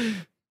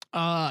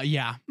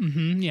 Yeah.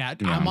 Yeah.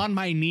 I'm on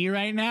my knee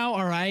right now.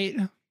 All right.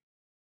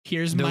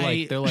 Here's they're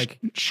like,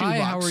 hi,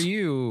 how shoebox. are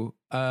you?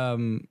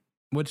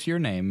 What's your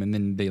name? And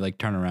then they like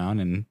turn around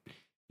and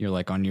you're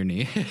like on your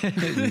knee. You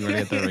already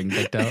get the ring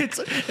picked out.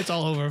 It's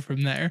all over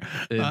from there.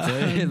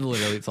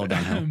 Literally, it's all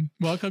downhill.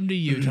 Welcome to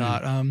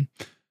Utah.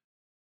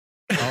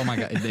 Oh my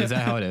God. Is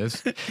that how it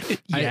is?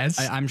 Yes.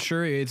 I'm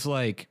sure it's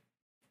like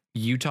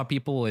Utah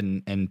people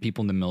and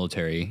people in the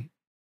military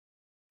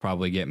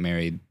probably get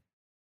married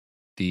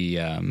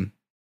the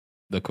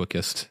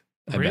quickest.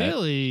 I bet.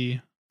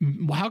 Really?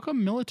 How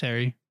come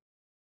military?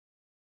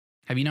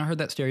 Have you not heard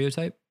that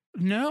stereotype?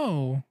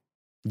 No.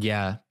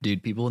 Yeah,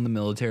 dude, people in the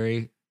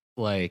military,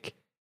 like,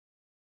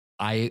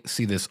 I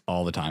see this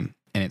all the time,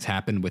 and it's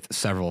happened with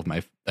several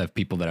of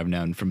people that I've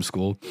known from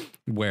school,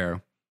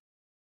 where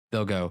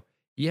they'll go,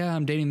 yeah,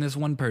 I'm dating this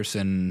one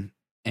person,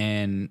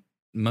 and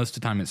most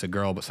of the time it's a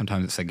girl, but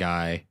sometimes it's a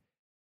guy,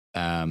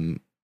 and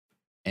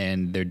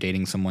they're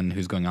dating someone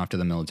who's going off to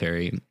the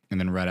military, and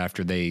then right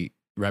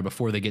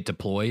before they get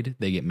deployed,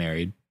 they get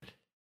married.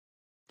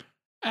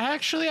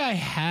 Actually, I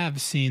have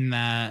seen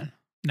that.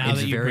 Now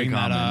It's that you very bring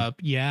that common. up.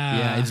 Yeah.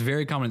 Yeah, it's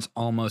very common. It's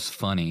almost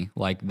funny.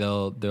 Like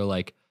they're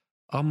like,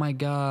 oh my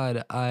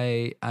God,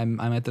 I'm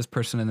at this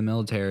person in the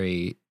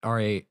military. All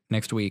right,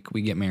 next week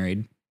we get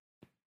married.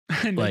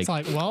 And it's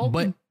like, well,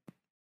 but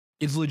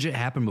it's legit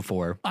happened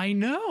before, I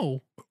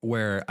know.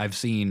 where I've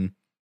seen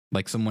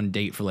like someone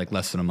date for like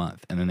less than a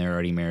month and then they're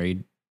already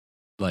married,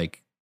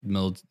 like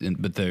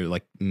but they're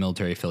like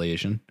military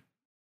affiliation.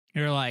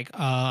 You're like,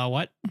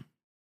 what?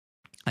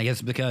 I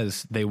guess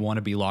because they want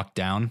to be locked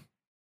down.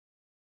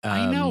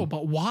 I know,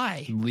 but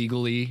why?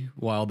 Legally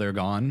while they're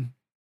gone.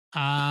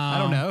 I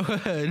don't know.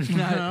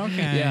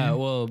 Okay. Yeah,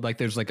 well, like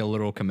there's like a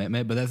little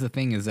commitment, but that's the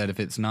thing, is that if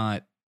it's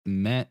not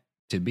meant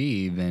to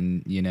be,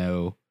 then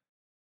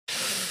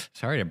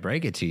sorry to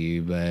break it to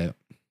you, but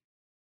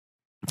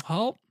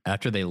Well,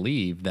 after they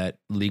leave, that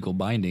legal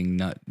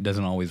binding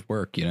doesn't always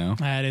work,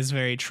 that is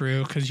very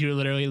true, because you're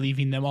literally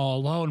leaving them all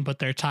alone, but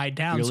they're tied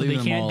down, You're so they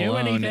leaving them can't all do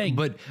alone, anything.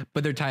 But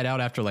they're tied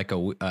out after like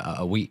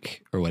a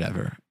week or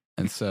whatever,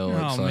 and so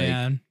it's Oh like,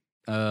 man,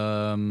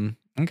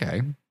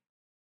 Okay.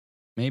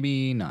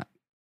 Maybe not.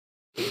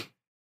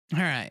 All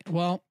right.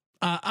 Well,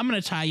 I'm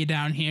going to tie you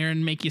down here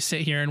and make you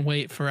sit here and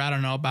wait for, I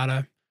don't know, about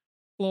a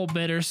little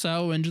bit or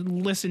so and just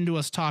listen to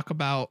us talk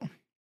about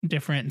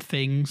different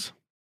things.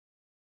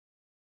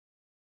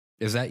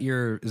 Is that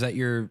your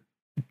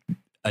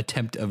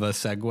attempt of a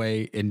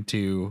segue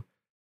into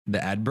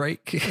the ad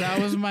break? That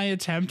was my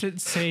attempt at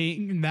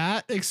saying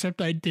that,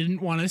 except I didn't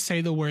want to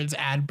say the words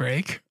ad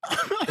break.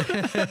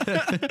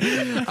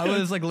 I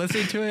was like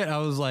listening to it. I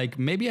was like,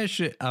 maybe I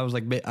should. I was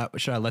like,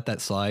 should I let that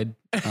slide?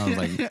 I was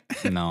like,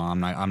 no, I'm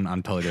not.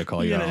 I'm totally gonna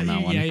call you out on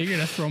that one. Yeah, you're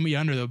gonna throw me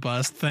under the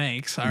bus.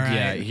 Thanks. All right.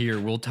 Yeah, here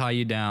we'll tie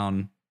you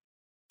down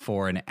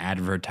for an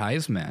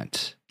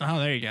advertisement. Oh,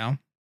 there you go.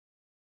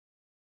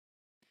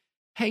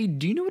 Hey,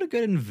 do you know what a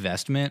good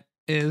investment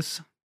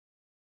is?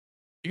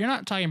 You're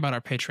not talking about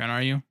our Patreon,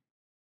 are you?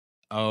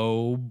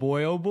 Oh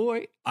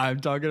boy.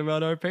 I'm talking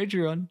about our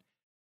Patreon.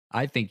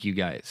 I think you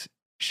guys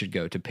should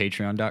go to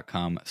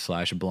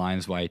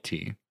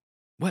patreon.com/blindsyt.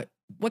 What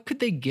could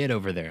they get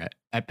over there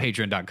at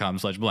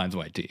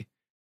patreon.com/blindsyt?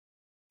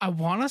 I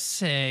want to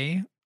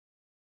say,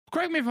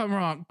 correct me if I'm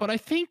wrong, but I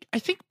think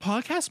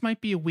podcasts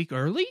might be a week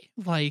early.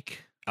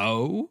 Like,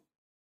 oh,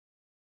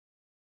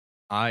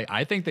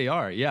 I think they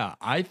are. Yeah,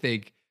 I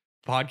think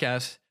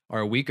podcasts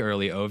are a week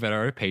early over at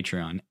our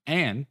Patreon,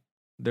 and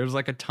there's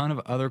like a ton of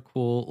other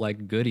cool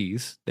like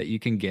goodies that you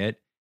can get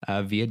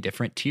via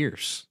different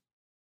tiers.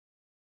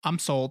 I'm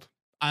sold.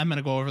 I'm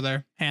gonna go over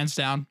there, hands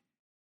down.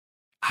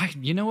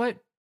 You know what?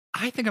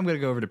 I think I'm gonna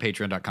go over to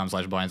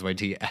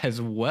patreon.com/blindsyt as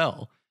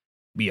well.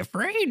 Be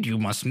afraid you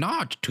must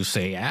not to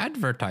say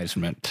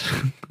advertisement.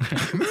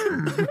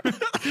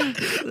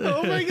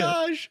 Oh my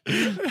gosh.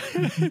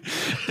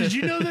 Did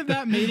you know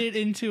that made it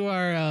into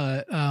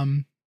our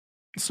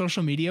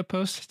social media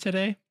post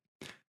today?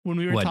 When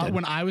we were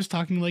when I was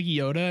talking like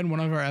Yoda in one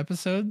of our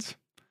episodes.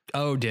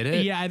 Oh, did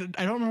it? Yeah, I don't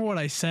remember what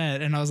I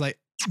said, and I was like,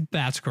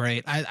 that's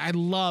great. I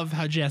love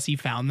how Jesse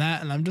found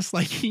that, and I'm just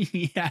like,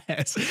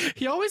 yes.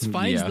 He always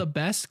finds the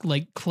best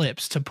like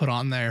clips to put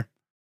on there.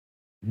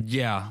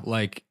 Yeah,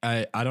 like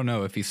I don't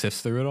know if he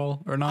sifts through it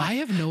all or not.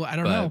 I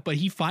don't know, but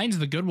he finds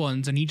the good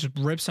ones and he just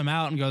rips them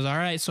out and goes, all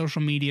right,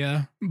 social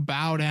media,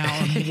 bow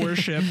down,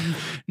 worship,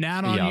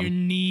 down on your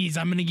knees.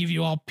 I'm gonna give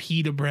you all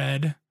pita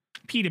bread,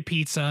 pita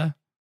pizza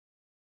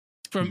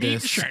from What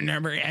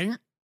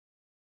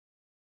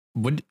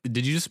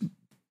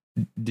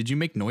did you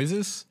make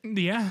noises?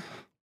 Yeah.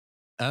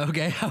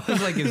 Okay, I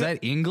was like, is that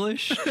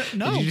English?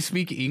 No. Did you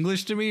speak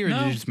English to me, or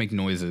did you just make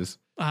noises?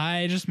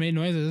 I just made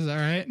noises. All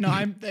right. No,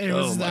 it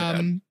was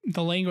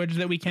the language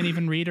that we can't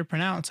even read or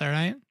pronounce. All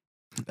right.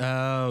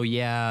 Oh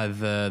yeah,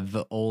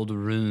 the old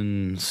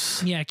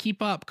runes. Yeah,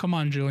 keep up. Come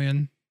on,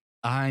 Julian.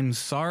 I'm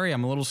sorry,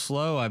 I'm a little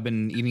slow. I've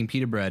been eating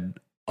pita bread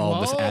all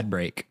this ad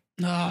break.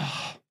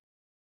 Oh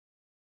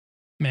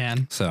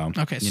man. So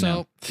okay,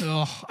 so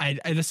I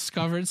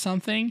discovered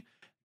something,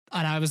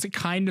 and I was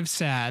kind of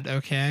sad.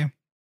 Okay,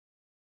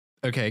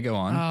 go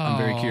on. I'm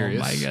very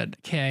curious. Oh my god.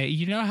 Okay,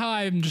 you know how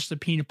I'm just a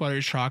peanut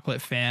butter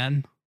chocolate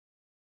fan?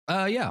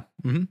 Yeah.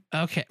 Mm-hmm.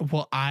 Okay,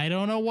 well, I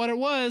don't know what it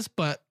was,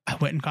 but I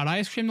went and got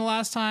ice cream the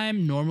last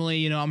time.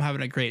 Normally, I'm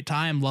having a great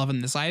time,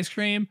 loving this ice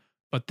cream,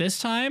 but this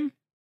time,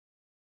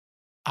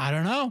 I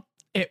don't know.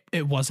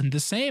 It wasn't the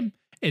same.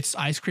 It's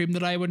ice cream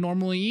that I would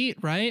normally eat,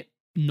 right?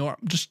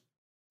 Just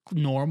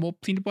normal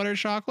peanut butter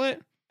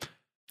chocolate.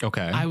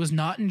 Okay. I was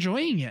not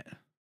enjoying it.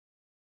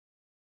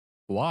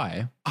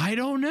 Why? I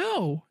don't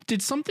know.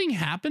 Did something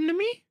happen to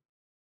me?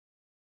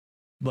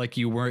 Like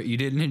you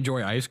didn't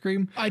enjoy ice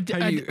cream? I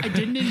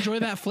didn't enjoy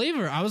that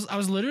flavor. I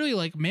was literally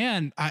like,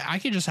 man, I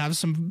could just have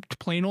some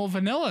plain old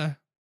vanilla.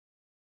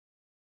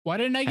 Why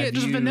didn't I get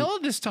just vanilla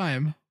this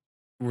time?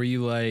 Were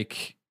you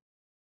like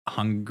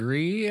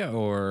hungry,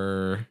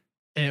 or?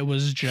 It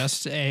was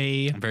just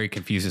I'm very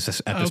confused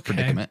at this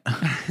predicament.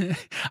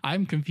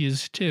 I'm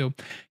confused too.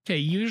 Okay,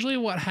 usually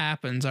what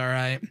happens, all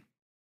right,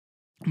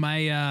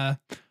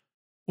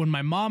 when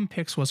my mom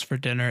picks what's for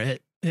dinner,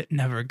 it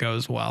never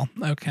goes well.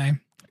 Okay.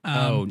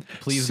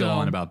 Please go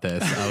on about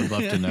this. I would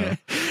love to know.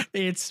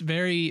 It's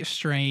very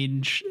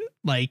strange,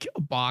 like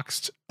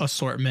boxed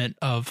assortment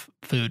of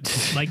food.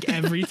 Like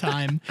every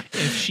time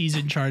if she's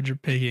in charge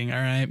of picking, all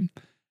right.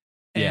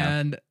 Yeah,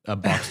 and a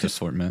boxed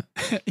assortment.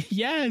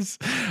 Yes,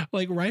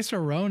 like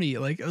rice-a-roni.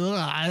 Like, ugh.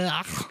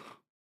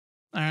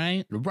 All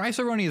right.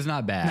 Rice-a-roni is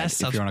not bad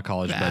if you're on a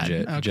college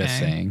budget. Okay. Just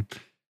saying.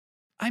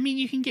 I mean,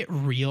 you can get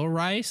real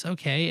rice,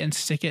 okay, and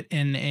stick it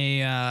in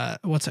a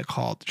what's it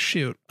called?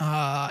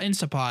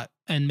 Instapot,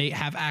 and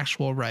have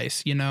actual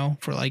rice,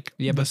 for like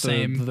the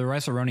same. The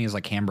rice-a-roni is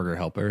like Hamburger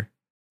Helper.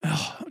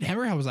 Oh,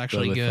 Hamburger Helper was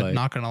actually good. Like,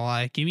 not gonna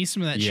lie. Give me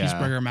some of that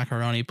cheeseburger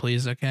macaroni,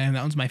 please. Okay,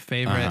 that one's my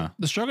favorite.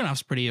 The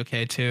stroganoff's pretty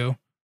okay too.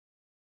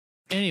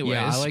 Anyways,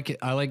 yeah,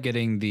 I like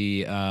getting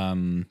the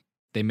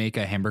They make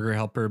a Hamburger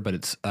Helper, but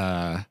it's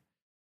Velveeta.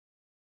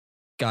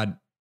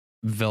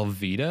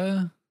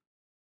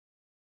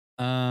 What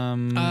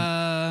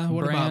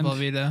about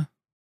Velveeta?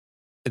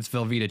 It's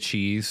Velveeta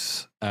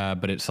cheese,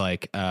 but it's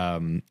like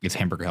it's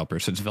Hamburger Helper,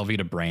 so it's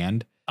Velveeta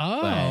brand.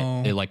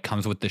 Oh, but it like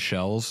comes with the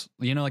shells.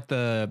 You know, like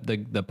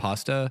the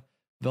pasta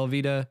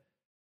Velveeta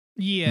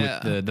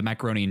yeah. with the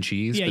macaroni and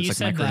cheese. Yeah, It's you like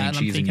said macaroni that, and and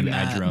I'm cheese, and you thinking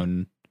add that. your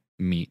own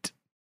meat.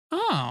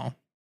 Oh,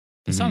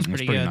 that Mhm, sounds it's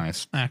pretty pretty good,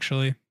 nice.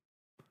 actually.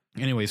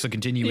 Anyway, so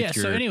continue Yeah. with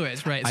So, your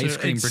anyways, right. ice so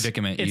cream it's,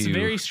 predicament. It's you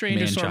very strange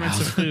man assortments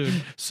of child.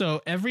 food.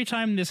 So every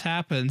time this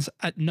happens,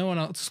 no one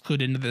else is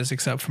clued into this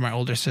except for my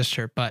older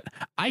sister. But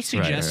I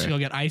suggest right. you go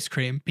get ice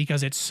cream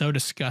because it's so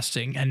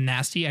disgusting and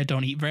nasty. I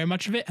don't eat very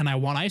much of it, and I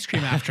want ice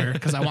cream after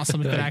because I want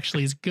something that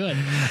actually is good.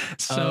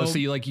 So, So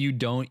you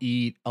don't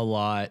eat a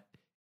lot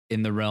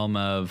in the realm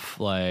of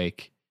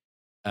like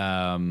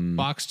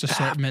boxed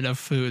assortment of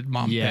food,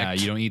 mom. yeah,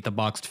 picked. you don't eat the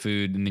boxed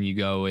food, and then you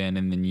go in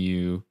and then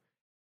you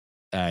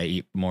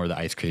eat more of the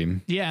ice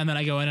cream. Yeah, and then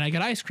I go in and I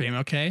get ice cream.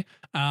 Okay.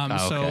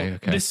 So okay.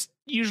 this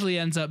usually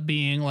ends up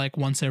being like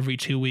once every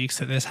 2 weeks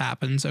that this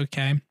happens.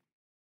 Okay.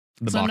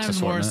 The box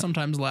Sometimes more, assortment.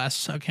 sometimes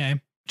less. Okay.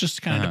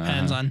 Just kind of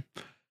depends on.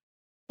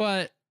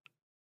 But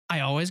I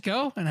always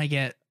go and I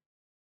get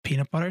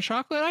peanut butter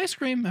chocolate ice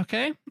cream.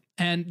 Okay.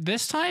 And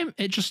this time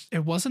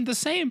it wasn't the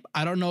same.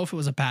 I don't know if it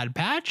was a bad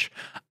batch.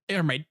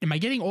 Am I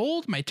getting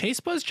old? My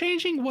taste buds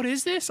changing? What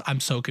is this? I'm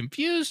so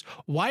confused.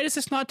 Why does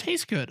this not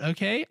taste good?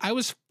 Okay. I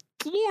was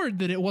floored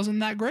that it wasn't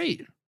that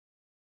great.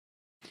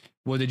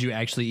 Well, did you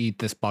actually eat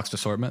this boxed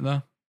assortment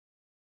though?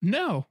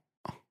 No.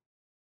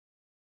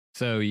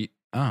 So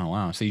oh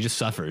wow, so you just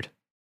suffered.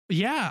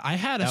 Yeah, I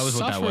had a That was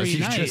what that was.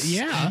 suffering night.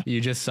 Yeah. You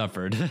just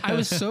suffered. I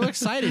was so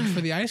excited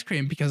for the ice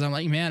cream because I'm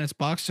like, man, it's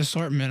boxed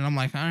assortment. And I'm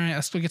like, all right,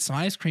 let's go get some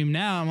ice cream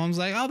now. And Mom's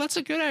like, oh, that's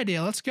a good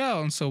idea. Let's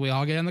go. And so we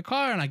all get in the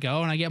car and I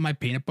go and I get my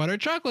peanut butter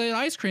chocolate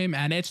ice cream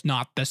and it's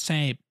not the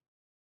same.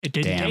 It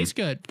didn't taste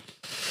good.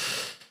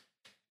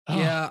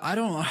 Yeah, I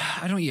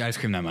don't eat ice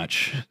cream that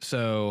much,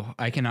 so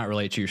I cannot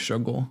relate to your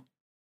struggle.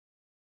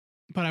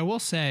 But I will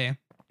say,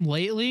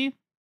 lately,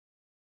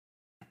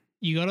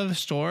 you go to the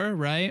store,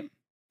 right?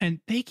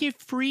 And they give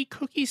free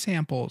cookie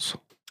samples.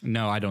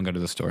 No, I don't go to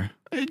the store.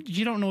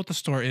 You don't know what the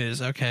store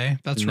is, okay?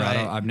 That's No, right.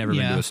 I've never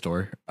been to a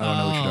store. I don't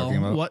know what you're talking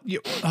about.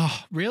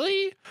 What?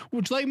 Really?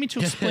 Would you like me to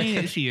explain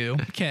it to you?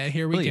 Okay,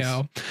 here we Please.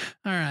 go.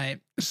 All right.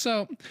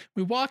 So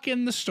we walk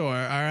in the store.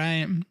 All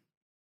right.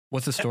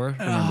 What's the store?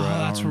 Remember,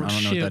 I don't know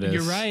what that is.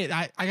 You're right.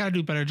 I got to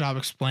do a better job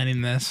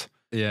explaining this.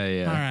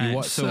 Yeah. All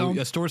right, So so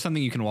a store is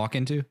something you can walk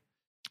into?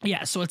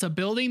 Yeah. So it's a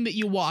building that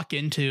you walk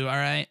into. All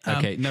right.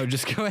 Okay. No,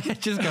 just go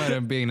ahead. Just go ahead.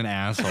 I'm being an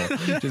asshole.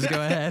 Just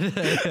go ahead.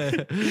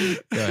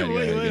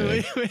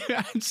 Wait.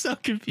 I'm so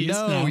confused.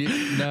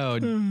 No.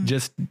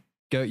 Just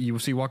go. You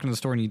walk into the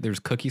store and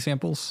there's cookie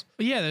samples.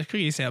 Yeah, there's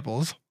cookie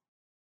samples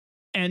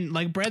and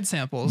like bread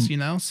samples. You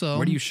know. So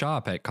where do you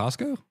shop at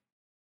Costco?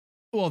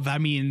 Well, I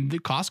mean, the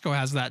Costco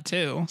has that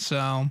too.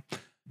 So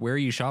where are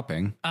you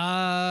shopping?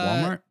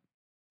 Walmart?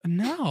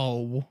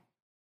 No.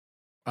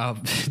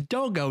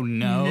 Don't go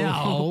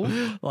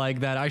no like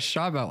that. I have to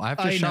shop at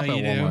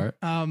Walmart.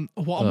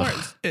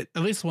 Walmart, at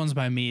least the ones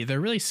by me, they're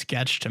really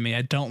sketch to me.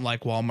 I don't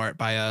like Walmart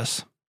by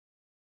us.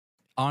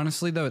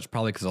 Honestly, though, it's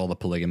probably because of all the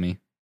polygamy.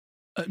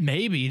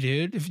 Maybe,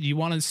 dude. If you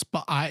want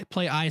to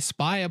play I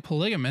Spy a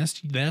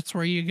Polygamist, that's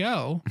where you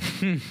go.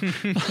 I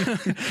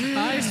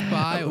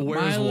Spy.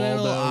 Where's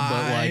Waldo?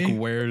 But like,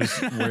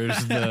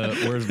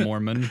 where's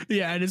Mormon?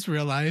 Yeah, it is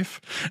real life.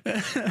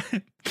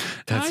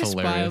 That's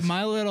hilarious. Spy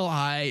my little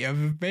eye,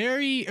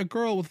 a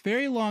girl with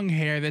very long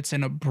hair that's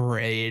in a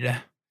braid.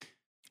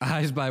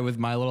 I Spy with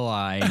my little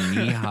eye,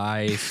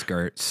 knee-high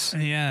skirts.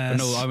 Yes.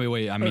 No, I mean,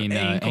 wait. I mean,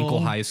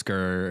 ankle-high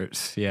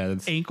skirts. Yeah,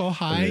 that's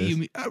ankle-high. You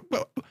mean?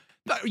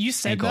 You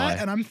said ankle that,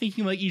 high. and I'm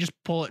thinking like you just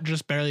pull it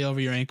just barely over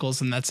your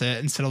ankles, and that's it,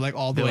 instead of like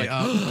all the way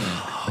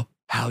up.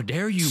 How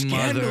dare you,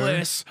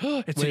 Scandalous.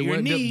 mother? It's in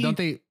your knee. Don't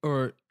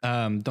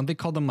they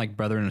call them like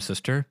brother and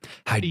sister?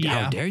 How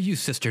dare you,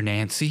 Sister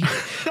Nancy?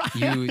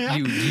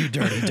 you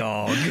dirty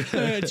dog.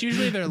 It's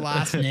usually their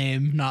last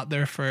name, not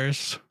their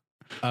first.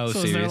 Oh, so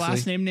seriously? is their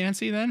last name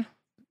Nancy then?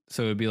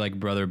 So it'd be like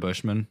Brother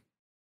Bushman.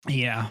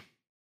 Yeah.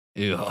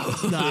 Ew.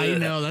 I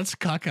know, that's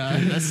caca.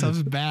 That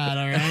sounds bad,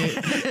 all right?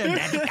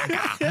 That's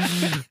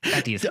caca.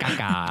 That is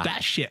caca.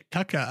 That shit,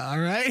 caca, all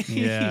right?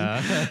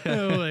 Yeah.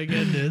 Oh my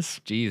goodness.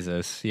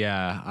 Jesus.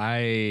 Yeah.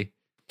 I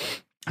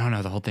don't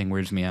know. The whole thing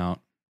weirds me out.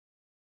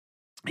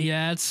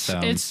 Yeah,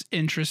 it's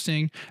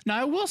interesting.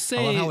 Now I will say,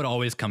 I love how it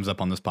always comes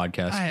up on this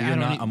podcast. I You're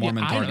not a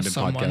Mormon targeted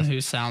someone podcast.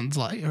 who sounds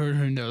like or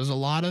who knows a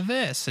lot of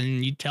this,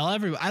 and you tell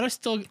everybody.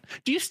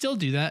 Do you still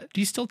do that? Do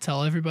you still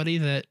tell everybody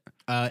that?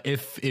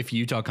 If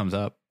Utah comes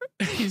up,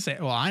 You say,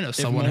 well, I know if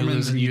someone who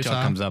lives Mormons in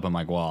Utah. comes up, I'm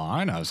like, well,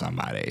 I know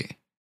somebody.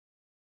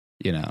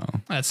 You know,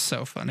 That's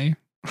so funny.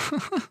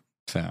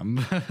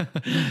 Sam.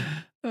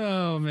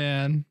 Oh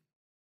man.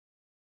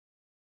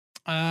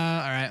 All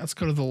right, let's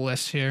go to the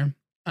list here.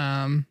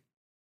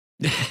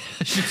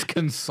 Just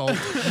consult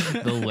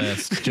the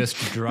list. Just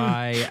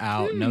dry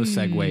out. No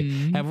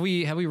segue. Have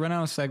we run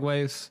out of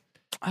segues?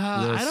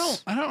 I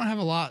don't have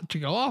a lot to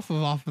go off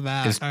of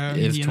that.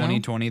 Is you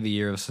 2020 the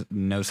year of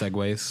no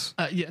segues?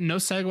 Yeah, no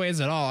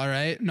segues at all. All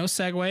right, no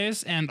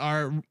segues, and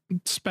our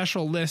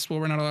special list where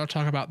we're not allowed to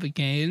talk about the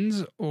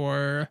gains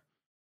or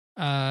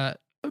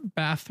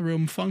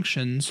bathroom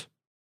functions.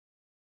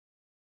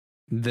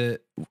 Did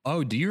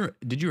you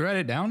write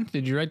it down?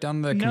 Did you write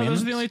down the No,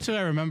 commandments? those are the only two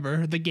I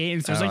remember. The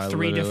games, there's like I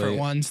three different literally-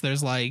 ones.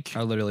 There's like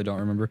I literally don't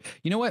remember.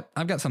 You know what?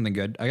 I've got something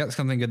good. I got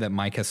something good that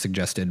Mike has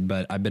suggested,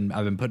 but I've been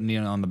putting it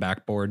on the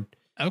backboard.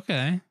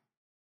 okay.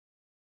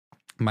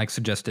 Mike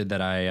suggested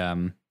that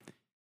I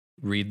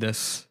read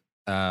this.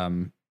 I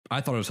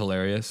thought it was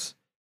hilarious,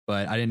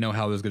 but I didn't know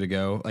how it was going to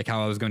go, like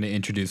how I was going to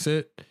introduce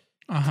it.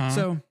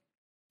 So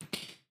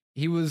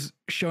he was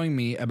showing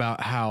me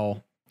about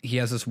how he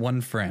has this one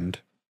friend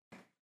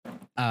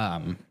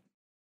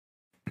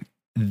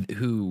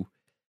who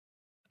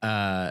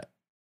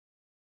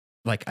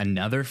like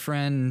another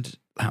friend,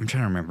 I'm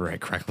trying to remember it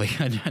correctly.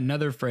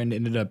 Another friend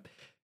ended up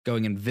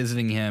going and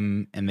visiting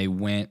him, and they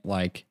went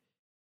like,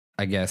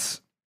 I guess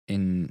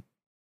in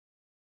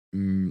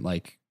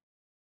like,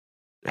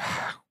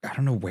 I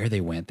don't know where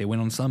they went. They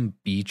went on some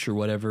beach or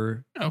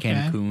whatever, Okay.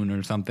 Cancun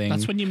or something.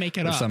 That's when you make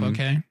it Or up. some-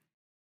 Okay.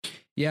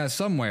 Yeah,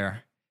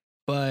 somewhere.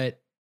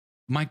 But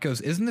Mike goes,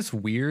 "Isn't this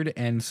weird?"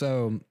 And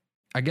so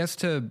I guess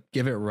to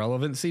give it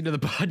relevancy to the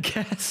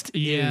podcast,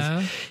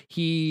 Yeah. is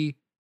he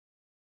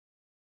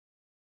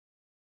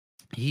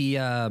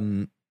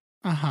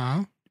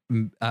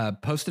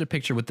posted a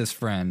picture with this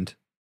friend,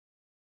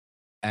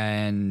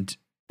 and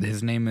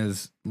his name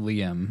is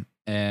Liam,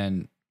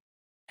 and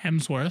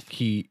Hemsworth.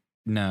 it's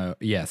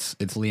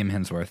Liam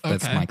Hemsworth.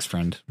 That's Okay. Mike's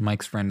friend.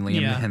 Mike's friend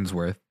Liam Yeah.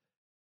 Hemsworth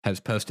has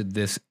posted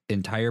this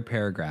entire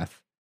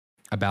paragraph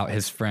about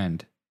his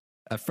friend,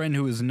 a friend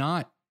who is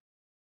not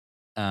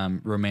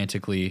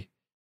romantically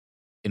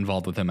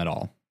involved with him at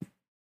all.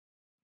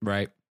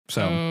 Right?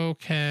 So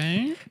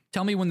Okay.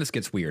 tell me when this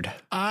gets weird.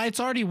 It's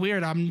already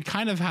weird. I'm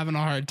kind of having a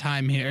hard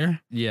time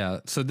here. Yeah.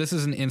 So this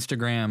is an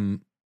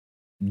Instagram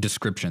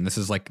description. This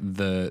is like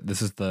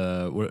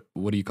the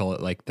what do you call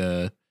it? Like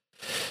the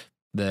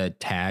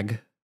tag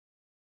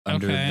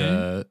under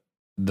Okay.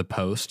 the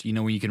post. You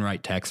know when you can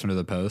write text under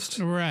the post?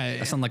 Right.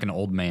 I sound like an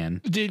old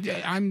man.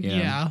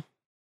 Yeah.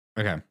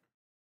 Okay.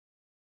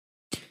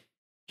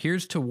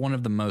 Here's to one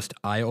of the most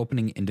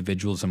eye-opening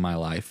individuals in my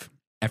life.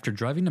 After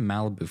driving to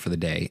Malibu for the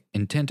day,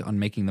 intent on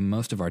making the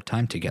most of our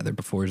time together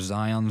before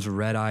Zion's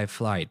red-eye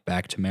flight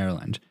back to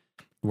Maryland,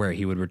 where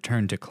he would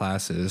return to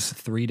classes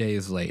 3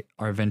 days late,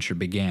 our venture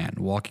began,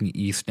 walking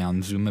east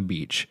down Zuma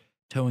Beach,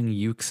 towing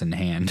ukes in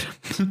hand.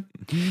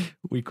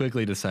 We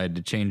quickly decided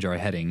to change our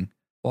heading,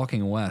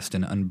 walking west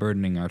and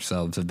unburdening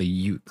ourselves of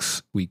the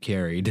ukes we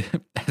carried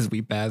as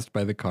we passed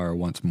by the car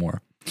once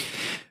more.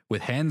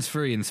 With hands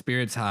free and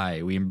spirits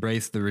high, we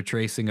embraced the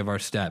retracing of our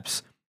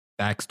steps,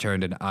 backs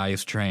turned and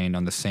eyes trained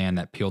on the sand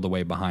that peeled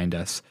away behind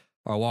us.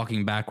 Our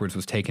walking backwards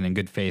was taken in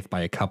good faith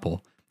by a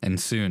couple, and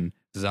soon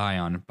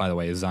Zion, by the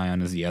way,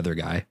 Zion is the other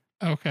guy,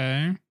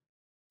 Okay.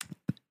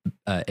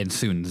 and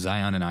soon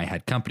Zion and I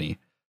had company.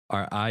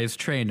 Our eyes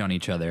trained on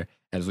each other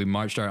as we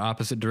marched our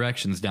opposite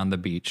directions down the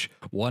beach,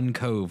 one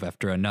cove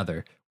after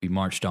another. We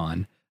marched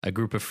on, a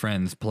group of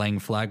friends playing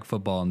flag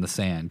football in the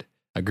sand,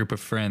 a group of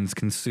friends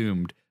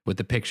consumed with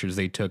the pictures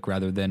they took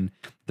rather than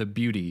the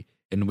beauty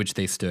in which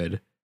they stood.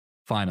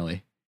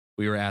 Finally,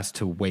 we were asked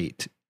to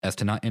wait as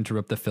to not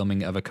interrupt the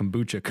filming of a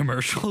kombucha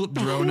commercial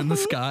drone in the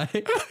sky.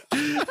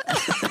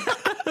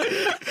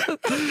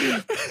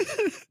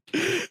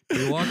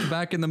 We walked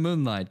back in the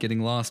moonlight,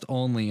 getting lost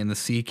only in the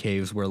sea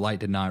caves where light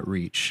did not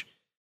reach.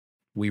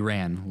 We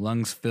ran,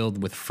 lungs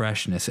filled with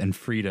freshness and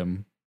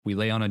freedom. We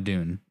lay on a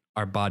dune,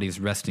 our bodies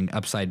resting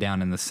upside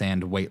down in the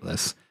sand,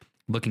 weightless,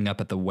 looking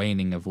up at the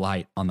waning of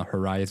light on the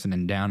horizon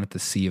and down at the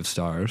sea of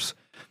stars.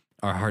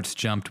 Our hearts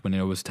jumped when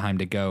it was time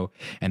to go,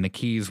 and the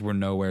keys were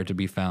nowhere to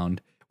be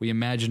found. We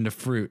imagined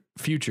a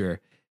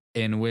future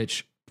in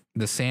which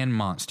the sand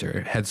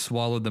monster had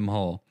swallowed them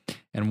whole,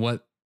 and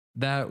what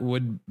that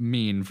would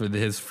mean for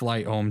his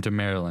flight home to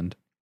Maryland.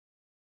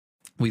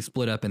 We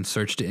split up and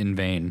searched in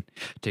vain.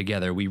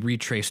 Together, we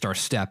retraced our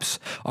steps.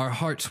 Our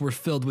hearts were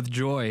filled with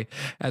joy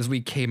as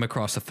we came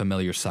across a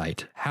familiar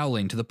sight.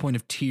 Howling to the point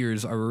of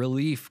tears, our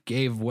relief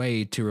gave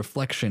way to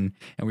reflection,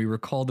 and we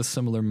recalled a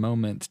similar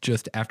moment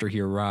just after he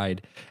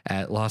arrived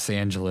at Los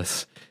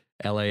Angeles,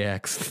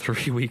 LAX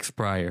 3 weeks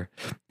prior.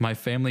 My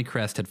family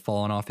crest had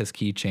fallen off his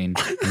keychain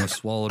and was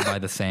swallowed by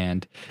the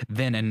sand.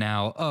 Then and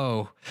now,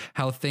 oh,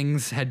 how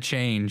things had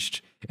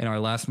changed. In our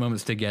last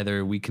moments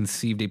together, we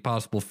conceived a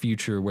possible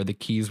future where the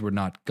keys were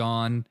not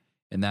gone.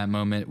 In that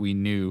moment, we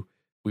knew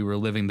we were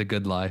living the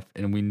good life,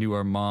 and we knew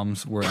our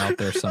moms were out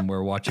there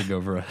somewhere watching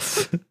over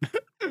us.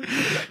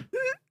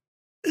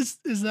 Is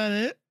that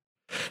it?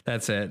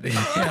 That's it.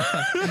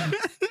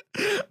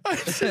 I'm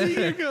sitting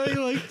here going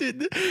like,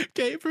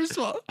 okay, first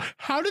of all,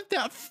 how did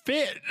that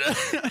fit?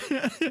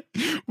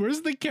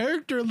 Where's the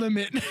character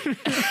limit?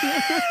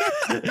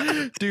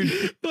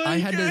 Dude, Like, I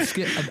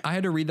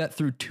had to read that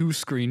through 2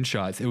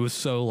 screenshots. It was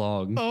so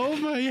long. Oh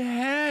my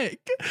heck.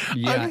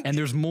 Yeah, and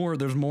there's more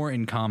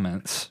in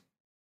comments.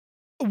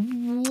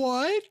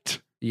 What?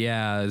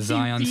 Yeah,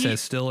 Zion says,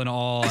 still in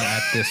awe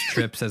at this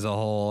trips as a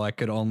whole. I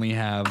could only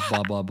have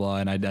blah, blah, blah.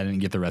 And I didn't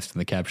get the rest of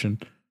the caption.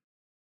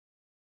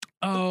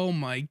 Oh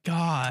my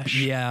gosh.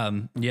 Yeah.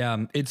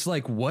 It's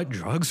like, what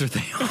drugs are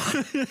they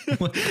on?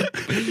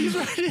 He's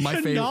writing My a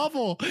favorite-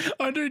 novel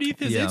underneath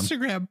his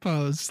Instagram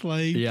post.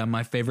 Like, Yeah,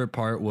 my favorite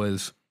part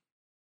was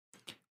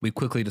we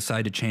quickly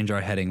decided to change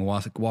our heading,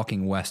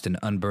 walking west and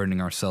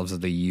unburdening ourselves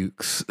of the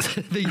ukes,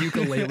 the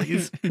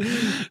ukuleles.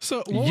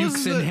 so what Ukes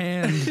was in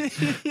hand.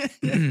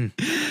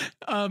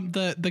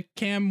 the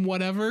Cam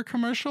whatever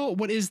commercial?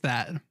 What is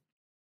that?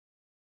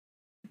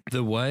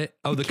 The what?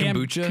 Oh, the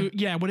kombucha.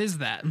 Yeah, what is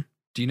that?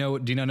 Do you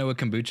not know what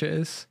kombucha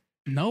is?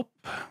 Nope.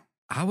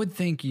 I would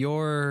think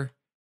your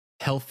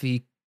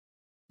healthy,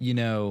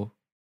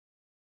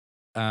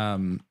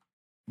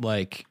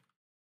 like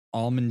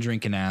almond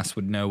drinking ass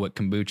would know what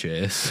kombucha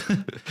is.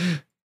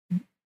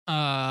 Yeah,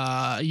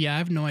 I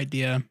have no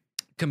idea.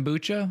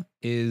 Kombucha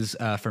is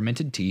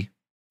fermented tea.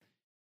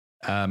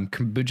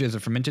 Kombucha is a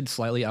fermented,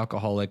 slightly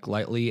alcoholic,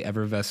 lightly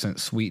effervescent,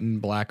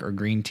 sweetened black or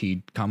green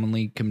tea,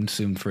 commonly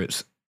consumed for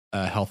its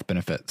health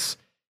benefits.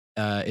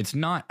 It's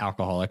not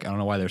alcoholic. I don't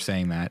know why they're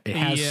saying that. It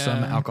has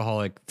some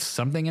alcoholic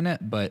something in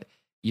it, but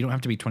you don't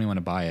have to be 21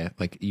 to buy it.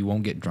 Like, you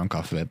won't get drunk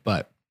off of it,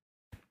 but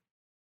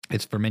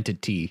it's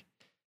fermented tea.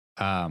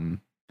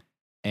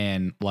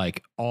 And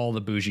like all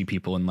the bougie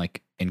people in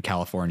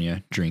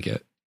California drink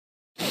it.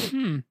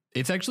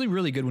 It's actually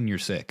really good when you're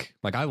sick.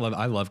 Like, I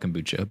love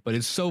kombucha, but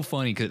it's so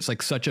funny because it's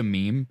like such a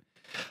meme.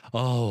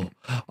 Oh,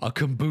 a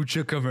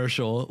kombucha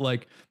commercial.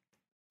 Like,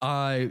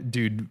 I'm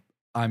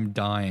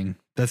dying.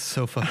 That's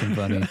so fucking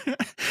funny.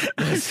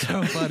 That's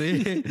so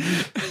funny.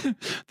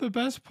 The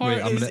best part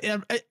is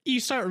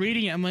you start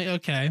reading it. I'm like,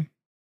 okay,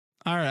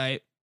 all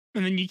right.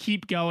 And then you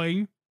keep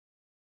going.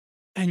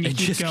 And it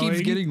just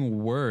keeps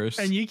getting worse.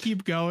 And you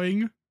keep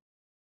going.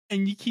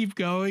 And you keep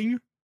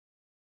going.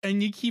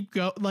 And you keep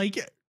going. Like,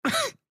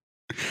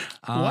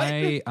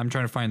 I'm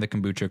trying to find the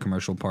kombucha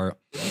commercial part.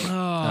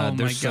 Oh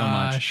my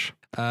gosh.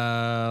 So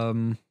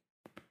much.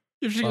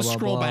 You have to just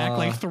scroll back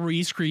like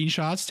 3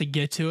 screenshots to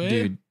get to it.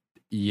 Dude,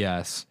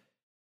 yes.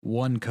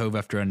 One cove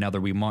after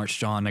another, we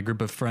marched on, a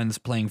group of friends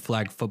playing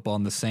flag football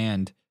in the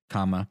sand,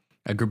 a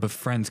group of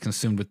friends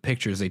consumed with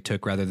pictures they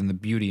took rather than the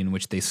beauty in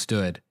which they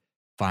stood.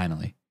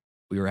 Finally,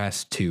 we were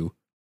asked to,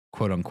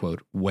 quote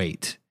unquote,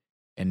 wait,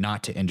 and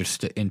not to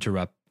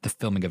interrupt the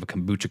filming of a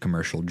kombucha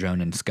commercial,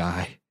 Joan and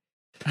Sky.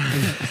 What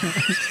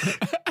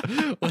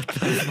the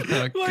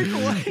fuck? Like,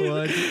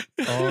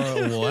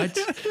 what?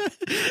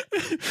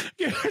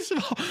 First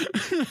of all,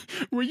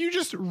 were you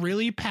just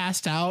really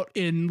passed out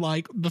in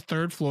like the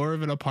 3rd floor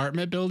of an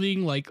apartment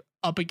building, like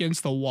up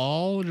against the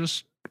wall?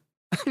 Just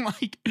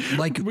like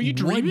were you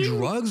dreaming? What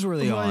drugs were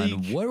they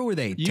on? What were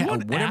they?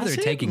 Whatever they're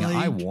taking,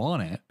 I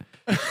want it.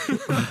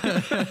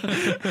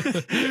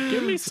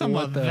 Give me some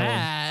of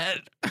that.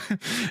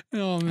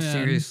 Oh man.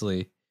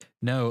 Seriously.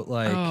 No,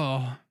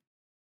 like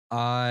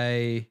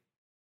I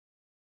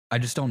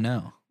just don't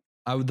know.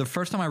 The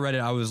first time I read it,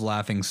 I was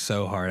laughing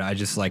so hard. I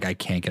just I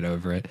can't get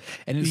over it.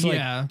 And it's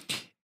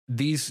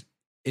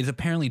it's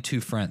apparently 2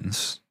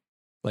 friends.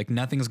 Like,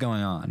 nothing's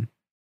going on.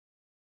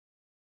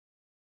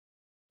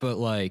 But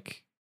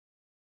like,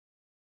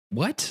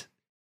 what?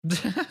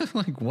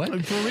 Like, what?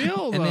 Like, for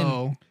real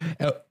though.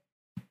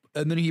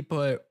 And then he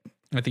put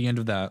at the end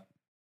of that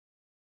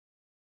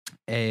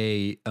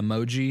a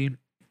emoji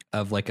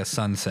of like a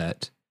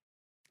sunset,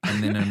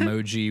 and then an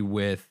emoji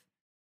with,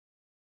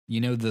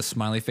 the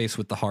smiley face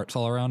with the hearts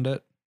all around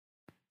it.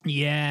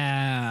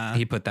 Yeah.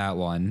 He put that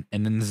one.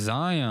 And then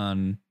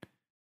Zion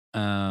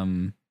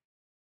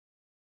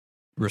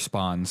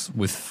responds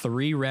with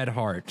 3 red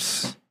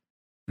hearts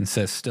and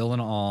says, still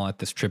in awe at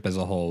this trip as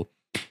a whole.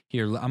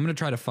 Here, I'm going to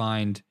try to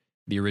find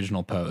the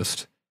original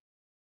post.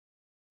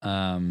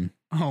 Oh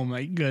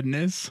my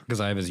goodness.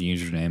 Because I have his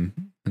username.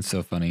 It's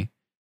so funny.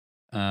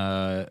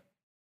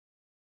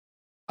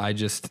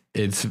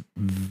 It's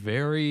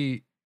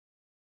very,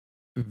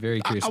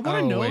 very curious. I want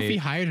to know if he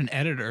hired an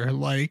editor.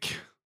 Like,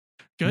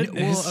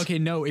 goodness. Well, okay,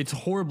 no, it's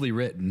horribly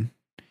written.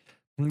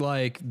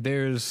 Like,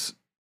 there's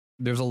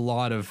a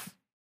lot of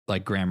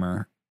like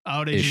grammar.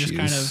 Oh, did issues. you just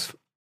kind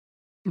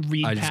of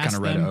read? I just kind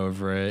of read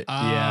over it.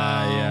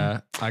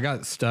 Yeah. I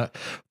got stuck.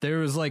 There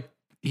was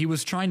he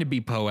was trying to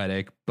be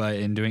poetic, but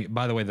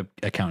by the way, the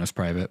account is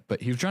private,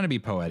 but he was trying to be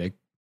poetic,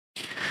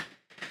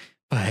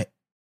 but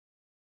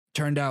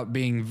turned out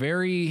being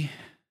very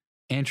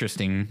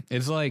interesting.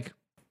 It's like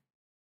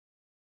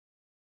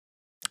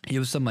he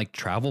was some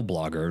travel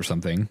blogger or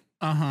something.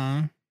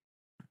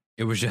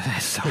 It was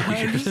just so weird.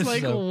 I was just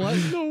like, what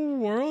in the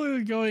world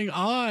is going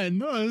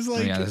on? I was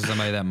like, this is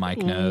somebody that Mike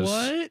knows.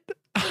 What?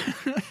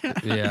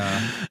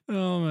 Yeah.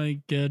 Oh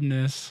my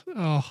goodness.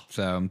 Oh.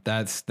 So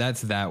that's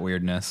that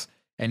weirdness.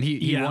 And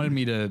he wanted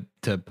me to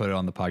put it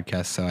on the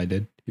podcast, so I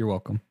did. You're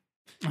welcome.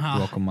 You're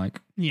welcome,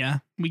 Mike. Yeah,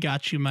 we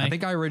got you, Mike. I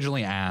think I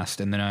originally asked,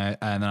 and then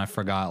I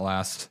forgot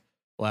last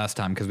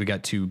time because we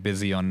got too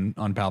busy on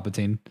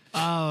Palpatine.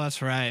 Oh,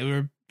 that's right. We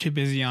were too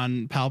busy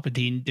on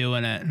Palpatine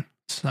doing it.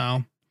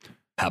 So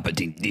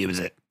Palpatine does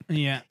it.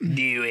 Yeah,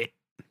 do it.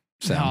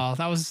 So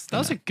that was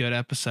a good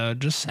episode.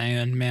 Just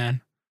saying,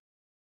 man.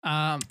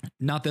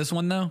 Not this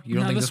one though. You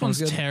don't no, think this one's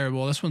good?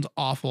 terrible. This one's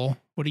awful.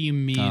 What do you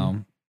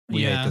mean?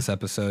 We hate this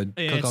episode.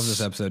 Click off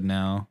this episode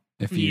now.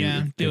 If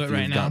you do it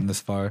right now. Gotten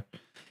this far,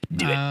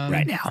 do it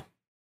right now.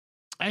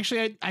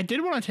 Actually, I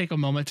did want to take a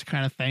moment to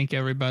kind of thank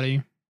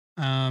everybody,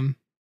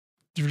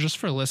 just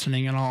for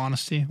listening. In all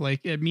honesty,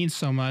 like it means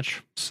so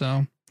much.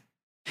 So,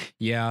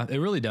 yeah, it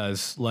really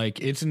does. Like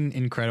it's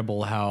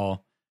incredible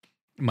how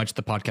much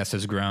the podcast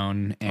has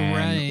grown,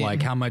 and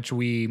like how much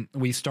we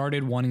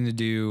started wanting to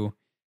do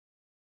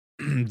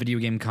video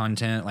game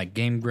content, like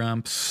Game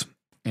Grumps,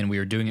 and we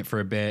were doing it for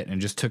a bit, and it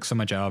just took so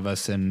much out of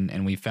us,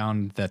 and we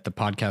found that the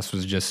podcast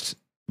was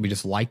we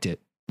just liked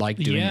it, like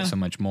doing it so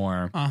much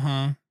more.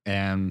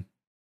 And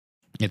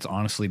it's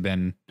honestly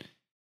been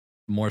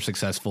more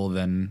successful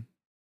than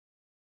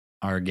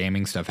our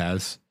gaming stuff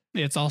has.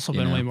 It's also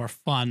been way more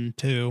fun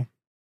too.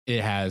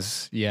 It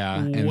has,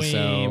 yeah.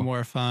 Way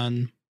more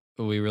fun.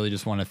 We really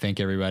just want to thank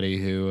everybody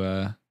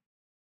who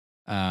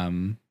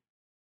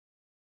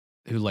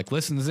like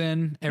listens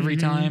in every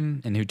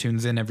time and who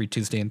tunes in every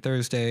Tuesday and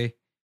Thursday.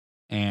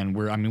 And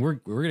we're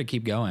gonna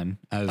keep going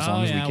as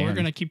long as we can. We're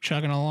gonna keep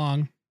chugging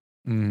along.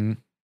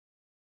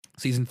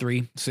 Season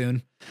 3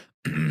 soon.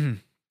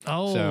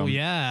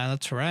 Yeah,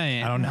 that's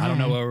right. I don't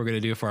know what we're gonna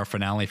do for our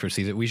finale for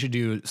season. We should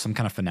do some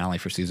kind of finale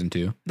for season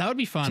 2. That would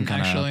be fun,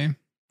 actually.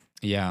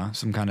 Yeah,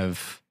 some kind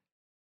of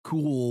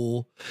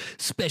cool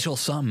special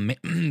something.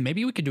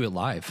 Maybe we could do it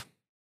live.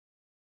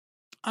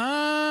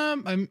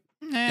 Okay,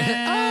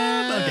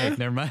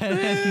 never mind.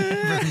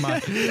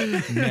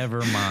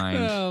 Never mind.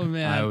 Oh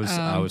man,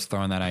 I was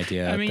throwing that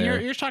idea. I mean, there.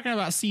 you're talking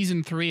about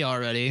season 3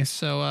 already,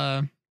 so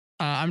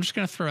I'm just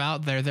gonna throw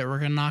out there that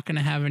we're not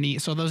gonna have any.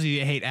 So those of you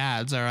that hate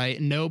ads, all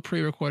right, no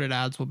pre-recorded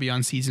ads will be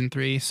on season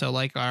 3. So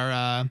like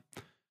our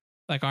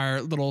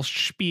little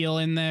spiel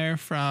in there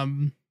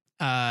from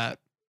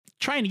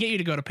trying to get you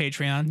to go to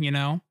Patreon, you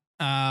know,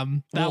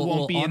 that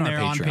won't be in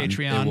there on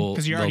Patreon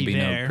because you're already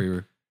there.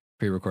 No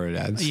pre-recorded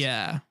ads.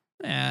 Yeah.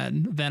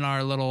 And then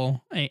our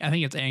little, I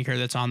think it's Anchor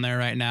that's on there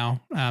right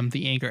now.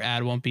 The Anchor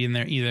ad won't be in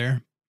there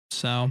either.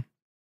 So,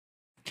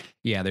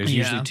 yeah, there's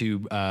usually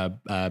 2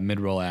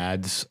 mid-roll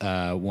ads,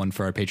 one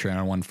for our Patreon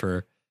and one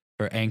for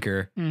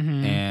Anchor.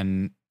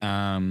 And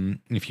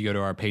if you go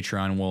to our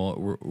Patreon,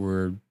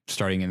 we're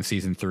starting in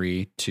season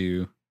 3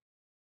 to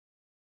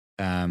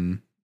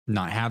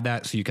not have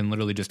that, so you can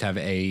literally just have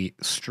a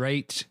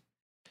straight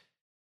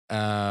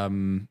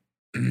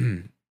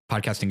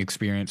podcasting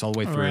experience all the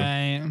way through.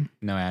 Right.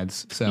 No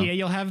ads. So yeah,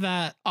 you'll have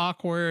that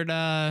awkward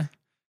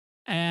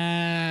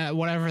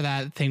whatever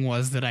that thing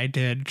was that I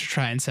did to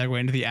try and segue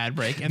into the ad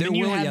break. And then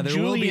you have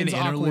Julian's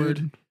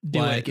awkward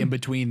like in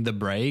between the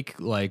break,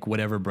 like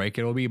whatever break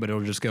it'll be, but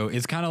it'll just go.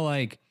 It's kind of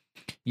like,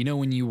 you know,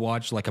 when you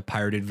watch like a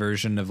pirated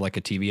version of like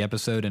a TV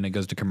episode and it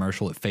goes to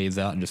commercial, it fades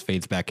out and just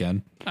fades back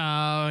in.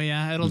 Oh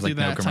yeah, it'll do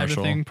that type of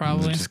thing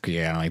probably. Just,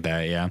 yeah, like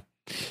that. Yeah.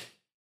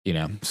 You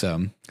know,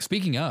 so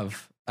speaking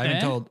of, I've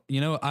been told,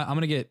 you know, I'm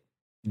going to get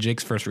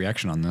Jake's first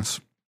reaction on this.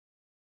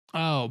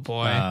 Oh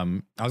boy. I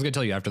was going to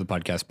tell you after the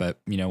podcast,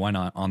 but you know, why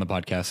not on the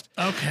podcast?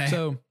 Okay.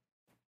 So,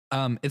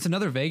 it's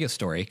another Vegas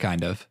story,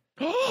 kind of.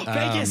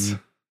 Vegas,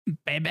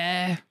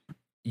 baby.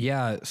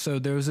 Yeah. So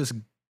there was this,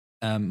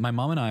 my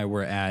mom and I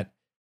were at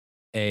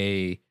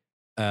a,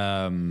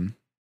 like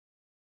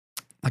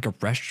a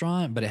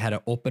restaurant, but it had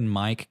an open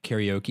mic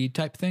karaoke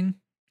type thing.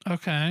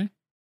 Okay.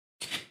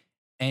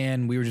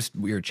 And we were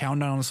chowing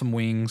down on some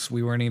wings.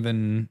 We weren't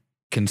even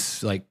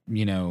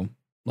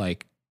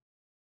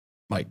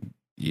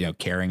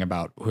caring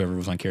about whoever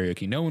was on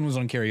karaoke. No one was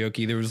on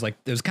karaoke.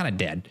 It was kind of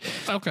dead.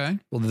 Okay.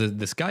 Well,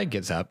 this guy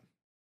gets up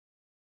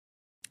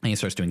and he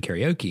starts doing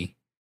karaoke,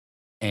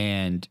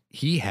 and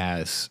he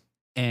has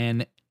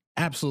an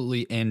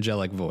absolutely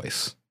angelic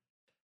voice.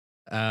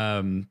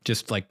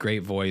 Just like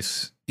great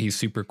voice. He's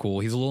super cool.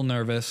 He's a little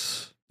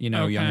nervous, you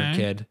know, younger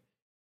kid.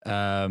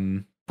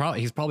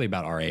 He's probably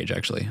about our age,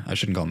 actually. I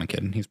shouldn't call him a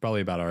kid. He's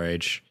probably about our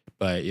age,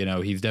 but you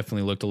know, he's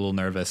definitely looked a little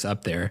nervous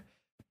up there.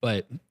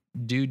 But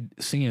dude,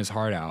 singing his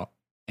heart out,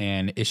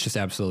 and it's just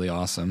absolutely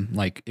awesome.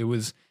 Like it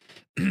was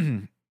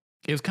kind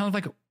of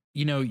like,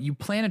 you know, you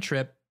plan a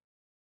trip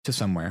to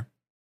somewhere,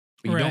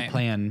 but you don't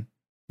plan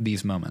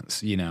these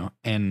moments, you know.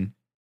 And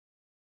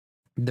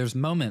there's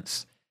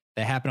moments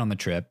that happen on the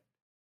trip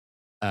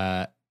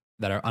that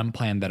are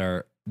unplanned,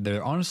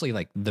 they're honestly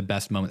like the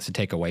best moments to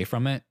take away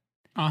from it.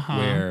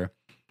 Where,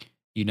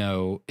 you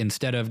know,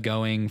 instead of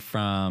going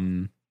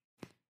from,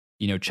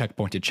 you know,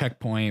 checkpoint to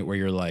checkpoint where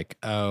you're like,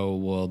 oh,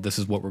 well, this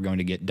is what we're going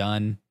to get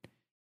done.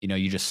 You know,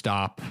 you just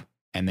stop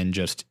and then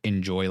just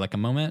enjoy like a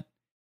moment.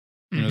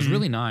 And it was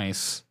really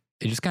nice.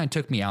 It just kind of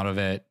took me out of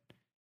it.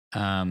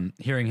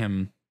 Hearing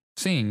him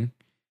sing.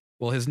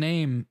 Well, his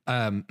name,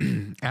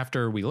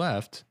 after we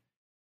left,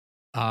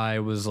 I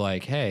was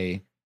like,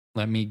 hey,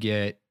 let me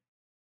get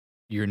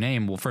your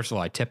name. Well, first of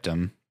all, I tipped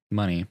him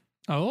money.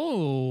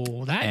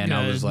 Oh, that and good.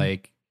 I was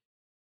like,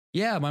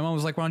 yeah, my mom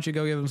was like, why don't you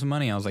go give him some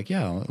money? I was like,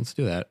 yeah, let's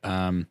do that.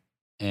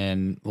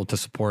 And well, to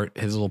support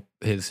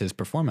his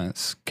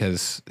performance,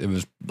 because it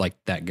was like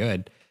that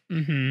good.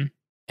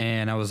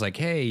 And I was like,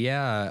 hey,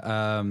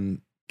 yeah,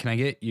 can I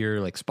get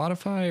your like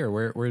Spotify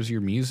or where's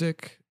your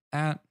music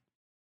at?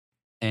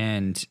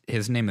 And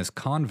his name is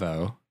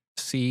Convo,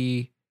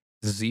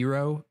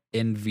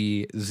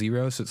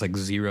 C0NV0. So it's like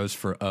zeros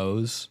for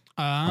O's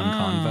on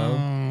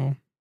Convo.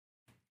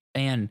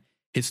 And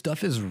his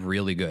stuff is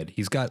really good.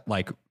 He's got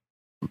like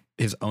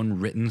his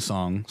own written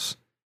songs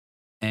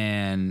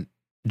and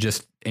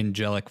just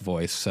angelic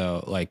voice.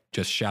 So like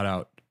just shout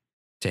out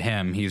to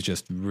him. He's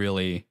just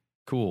really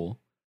cool.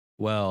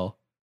 Well,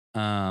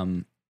 I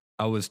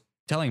was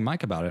telling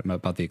Mike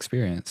about the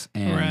experience,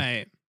 and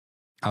Right.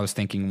 I was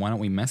thinking, why don't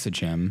we message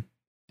him?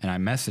 And I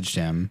messaged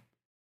him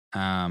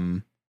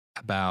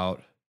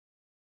about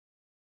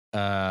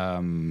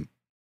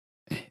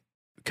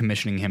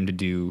commissioning him to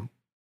do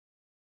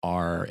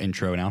our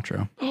intro and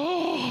outro.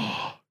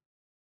 Oh,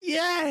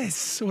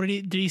 yes. What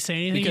did he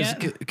say anything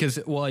yet? Because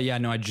well, yeah,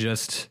 no, I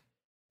just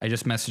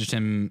messaged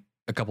him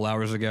a couple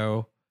hours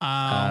ago. So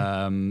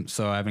I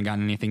haven't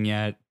gotten anything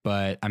yet,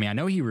 but I mean, I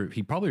know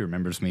he probably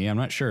remembers me. I'm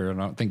not sure. I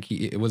don't think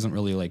it wasn't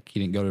really like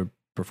he didn't go to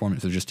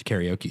performance, it was just a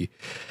karaoke.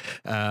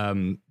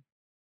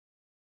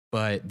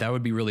 But that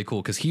would be really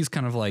cool because he's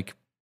kind of like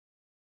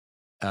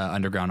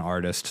underground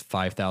artist,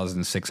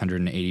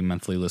 5,680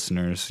 monthly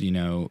listeners,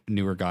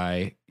 newer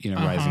guy,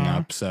 rising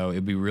up. So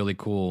it'd be really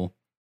cool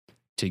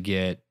to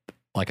get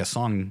like a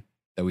song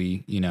that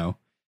we,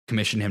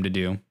 commission him to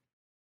do.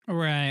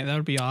 Right. That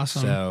would be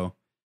awesome. So,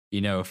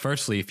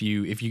 firstly, if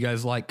you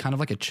guys like kind of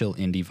like a chill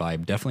indie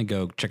vibe, definitely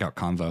go check out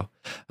Convo.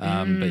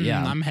 But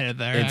yeah, I'm headed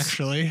there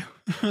actually.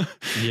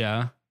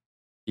 Yeah,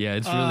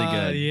 it's really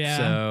good. Yeah.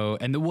 So,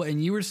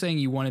 and you were saying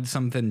you wanted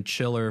something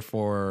chiller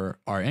for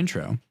our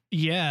intro.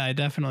 Yeah, I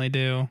definitely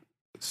do.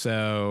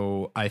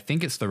 So I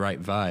think it's the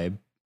right vibe,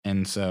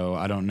 and so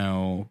I don't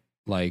know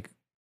like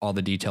all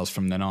the details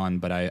from then on,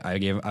 but I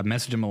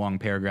messaged him a long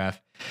paragraph,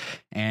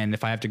 and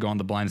if I have to go on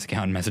the Blinds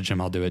account and message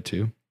him, I'll do it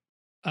too.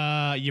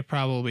 You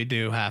probably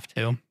do have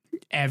to.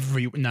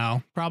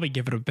 Probably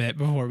give it a bit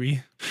before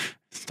we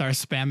start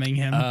spamming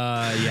him.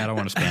 Yeah, I don't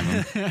want to spam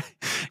him.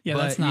 Yeah,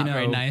 but, that's not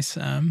very nice.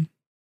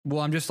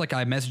 Well, I'm just like,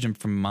 I message him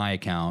from my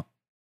account,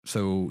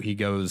 so he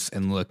goes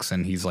and looks,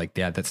 and he's like,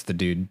 "Yeah, that's the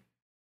dude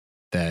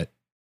that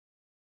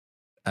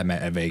I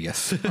met at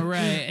Vegas."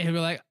 Right? He'll be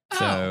like, "Oh,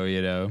 so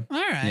all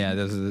right, yeah,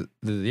 this is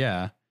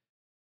yeah."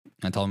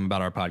 I told him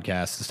about our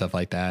podcast and stuff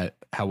like that,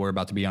 how we're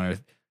about to be on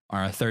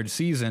our third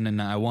season, and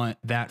I want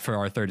that for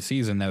our third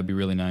season. That would be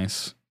really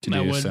nice to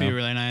do. That would be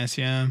really nice,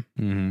 yeah.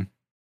 Mm-hmm.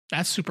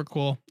 That's super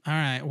cool. All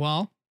right,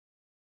 well.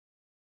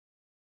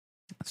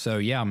 So,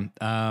 yeah,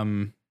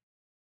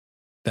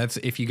 that's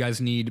if you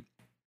guys need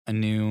a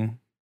new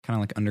kind of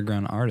like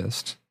underground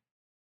artist,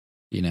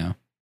 then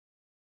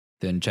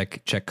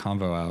check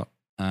Convo out.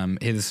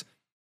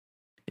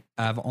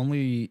 I've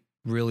only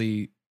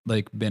really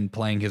like been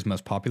playing his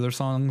most popular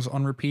songs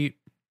on repeat.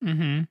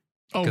 Mm-hmm.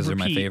 Oh, because they're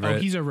my favorite. Oh,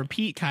 he's a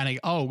repeat kind of.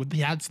 Oh,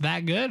 that's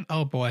that good.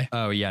 Oh boy.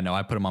 Oh yeah, no,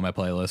 I put him on my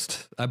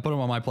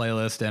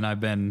playlist. And I've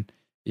been,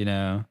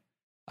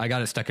 I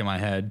got it stuck in my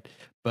head.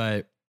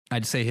 But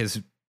I'd say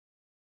his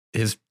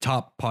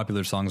top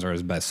popular songs are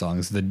his best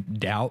songs. The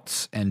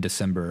Doubts and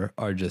December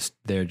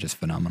they're just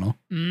phenomenal.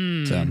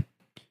 So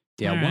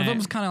yeah, one of them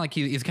is kind of like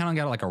he's kind of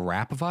got like a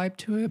rap vibe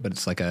to it, but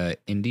it's like a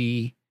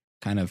indie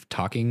kind of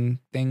talking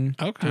thing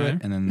to it.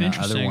 And then the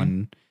other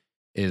one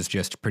is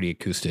just pretty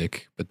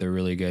acoustic, but they're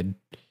really good.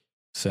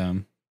 So,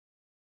 all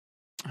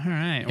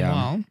right.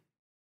 Yeah.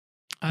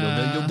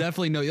 Well, you'll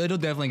definitely know. It'll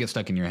definitely get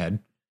stuck in your head.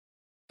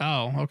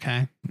 Oh,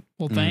 okay.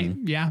 Well,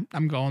 yeah,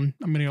 I'm going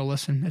to go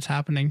listen. It's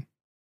happening.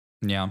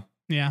 Yeah.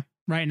 Yeah.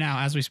 Right now,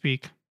 as we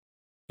speak.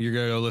 You're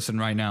going to go listen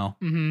right now.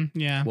 Mm-hmm.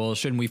 Yeah. Well,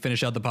 shouldn't we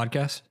finish out the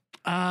podcast?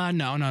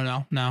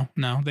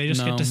 No. They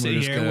just get to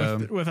sit here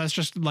with us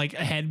just like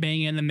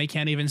headbanging, and they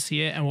can't even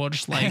see it, and we'll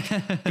just like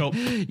go.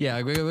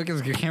 Yeah,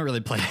 because you can't really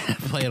play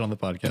it on the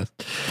podcast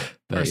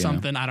or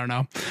something. I don't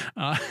know.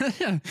 All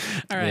right.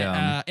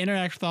 Yeah.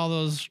 Interact with all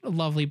those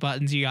lovely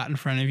buttons you got in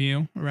front of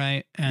you,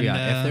 right? And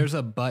if there's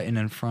a button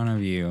in front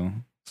of you,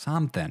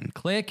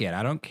 click it.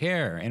 I don't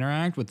care.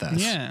 Interact with us.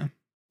 Yeah.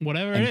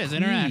 Whatever it is,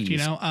 interact.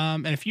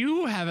 And if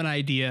you have an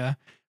idea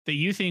that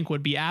you think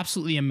would be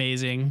absolutely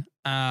amazing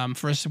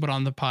for us to put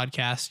on the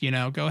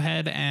podcast, go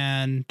ahead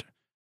and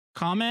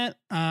comment.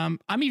 I'm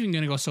even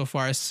going to go so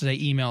far as to say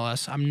email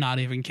us. I'm not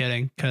even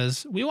kidding,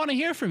 because we want to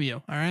hear from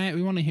you. All right.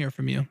 We want to hear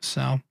from you.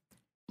 So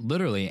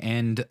literally.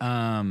 And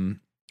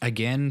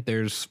again,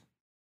 there's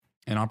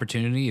an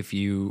opportunity. If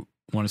you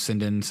want to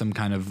send in some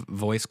kind of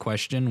voice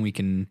question, we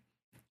can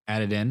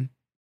add it in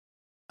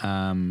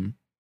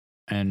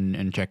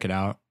and check it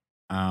out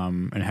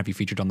and have you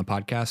featured on the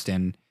podcast.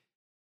 And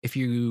if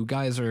you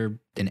guys are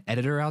an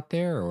editor out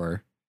there,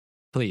 or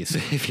please,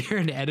 if you're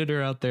an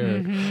editor out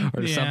there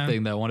or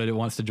something that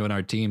wants to join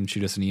our team,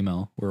 shoot us an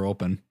email. We're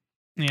open.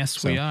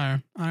 Yes, we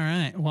are. All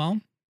right. Well,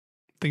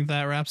 I think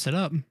that wraps it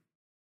up.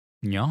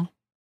 Yeah.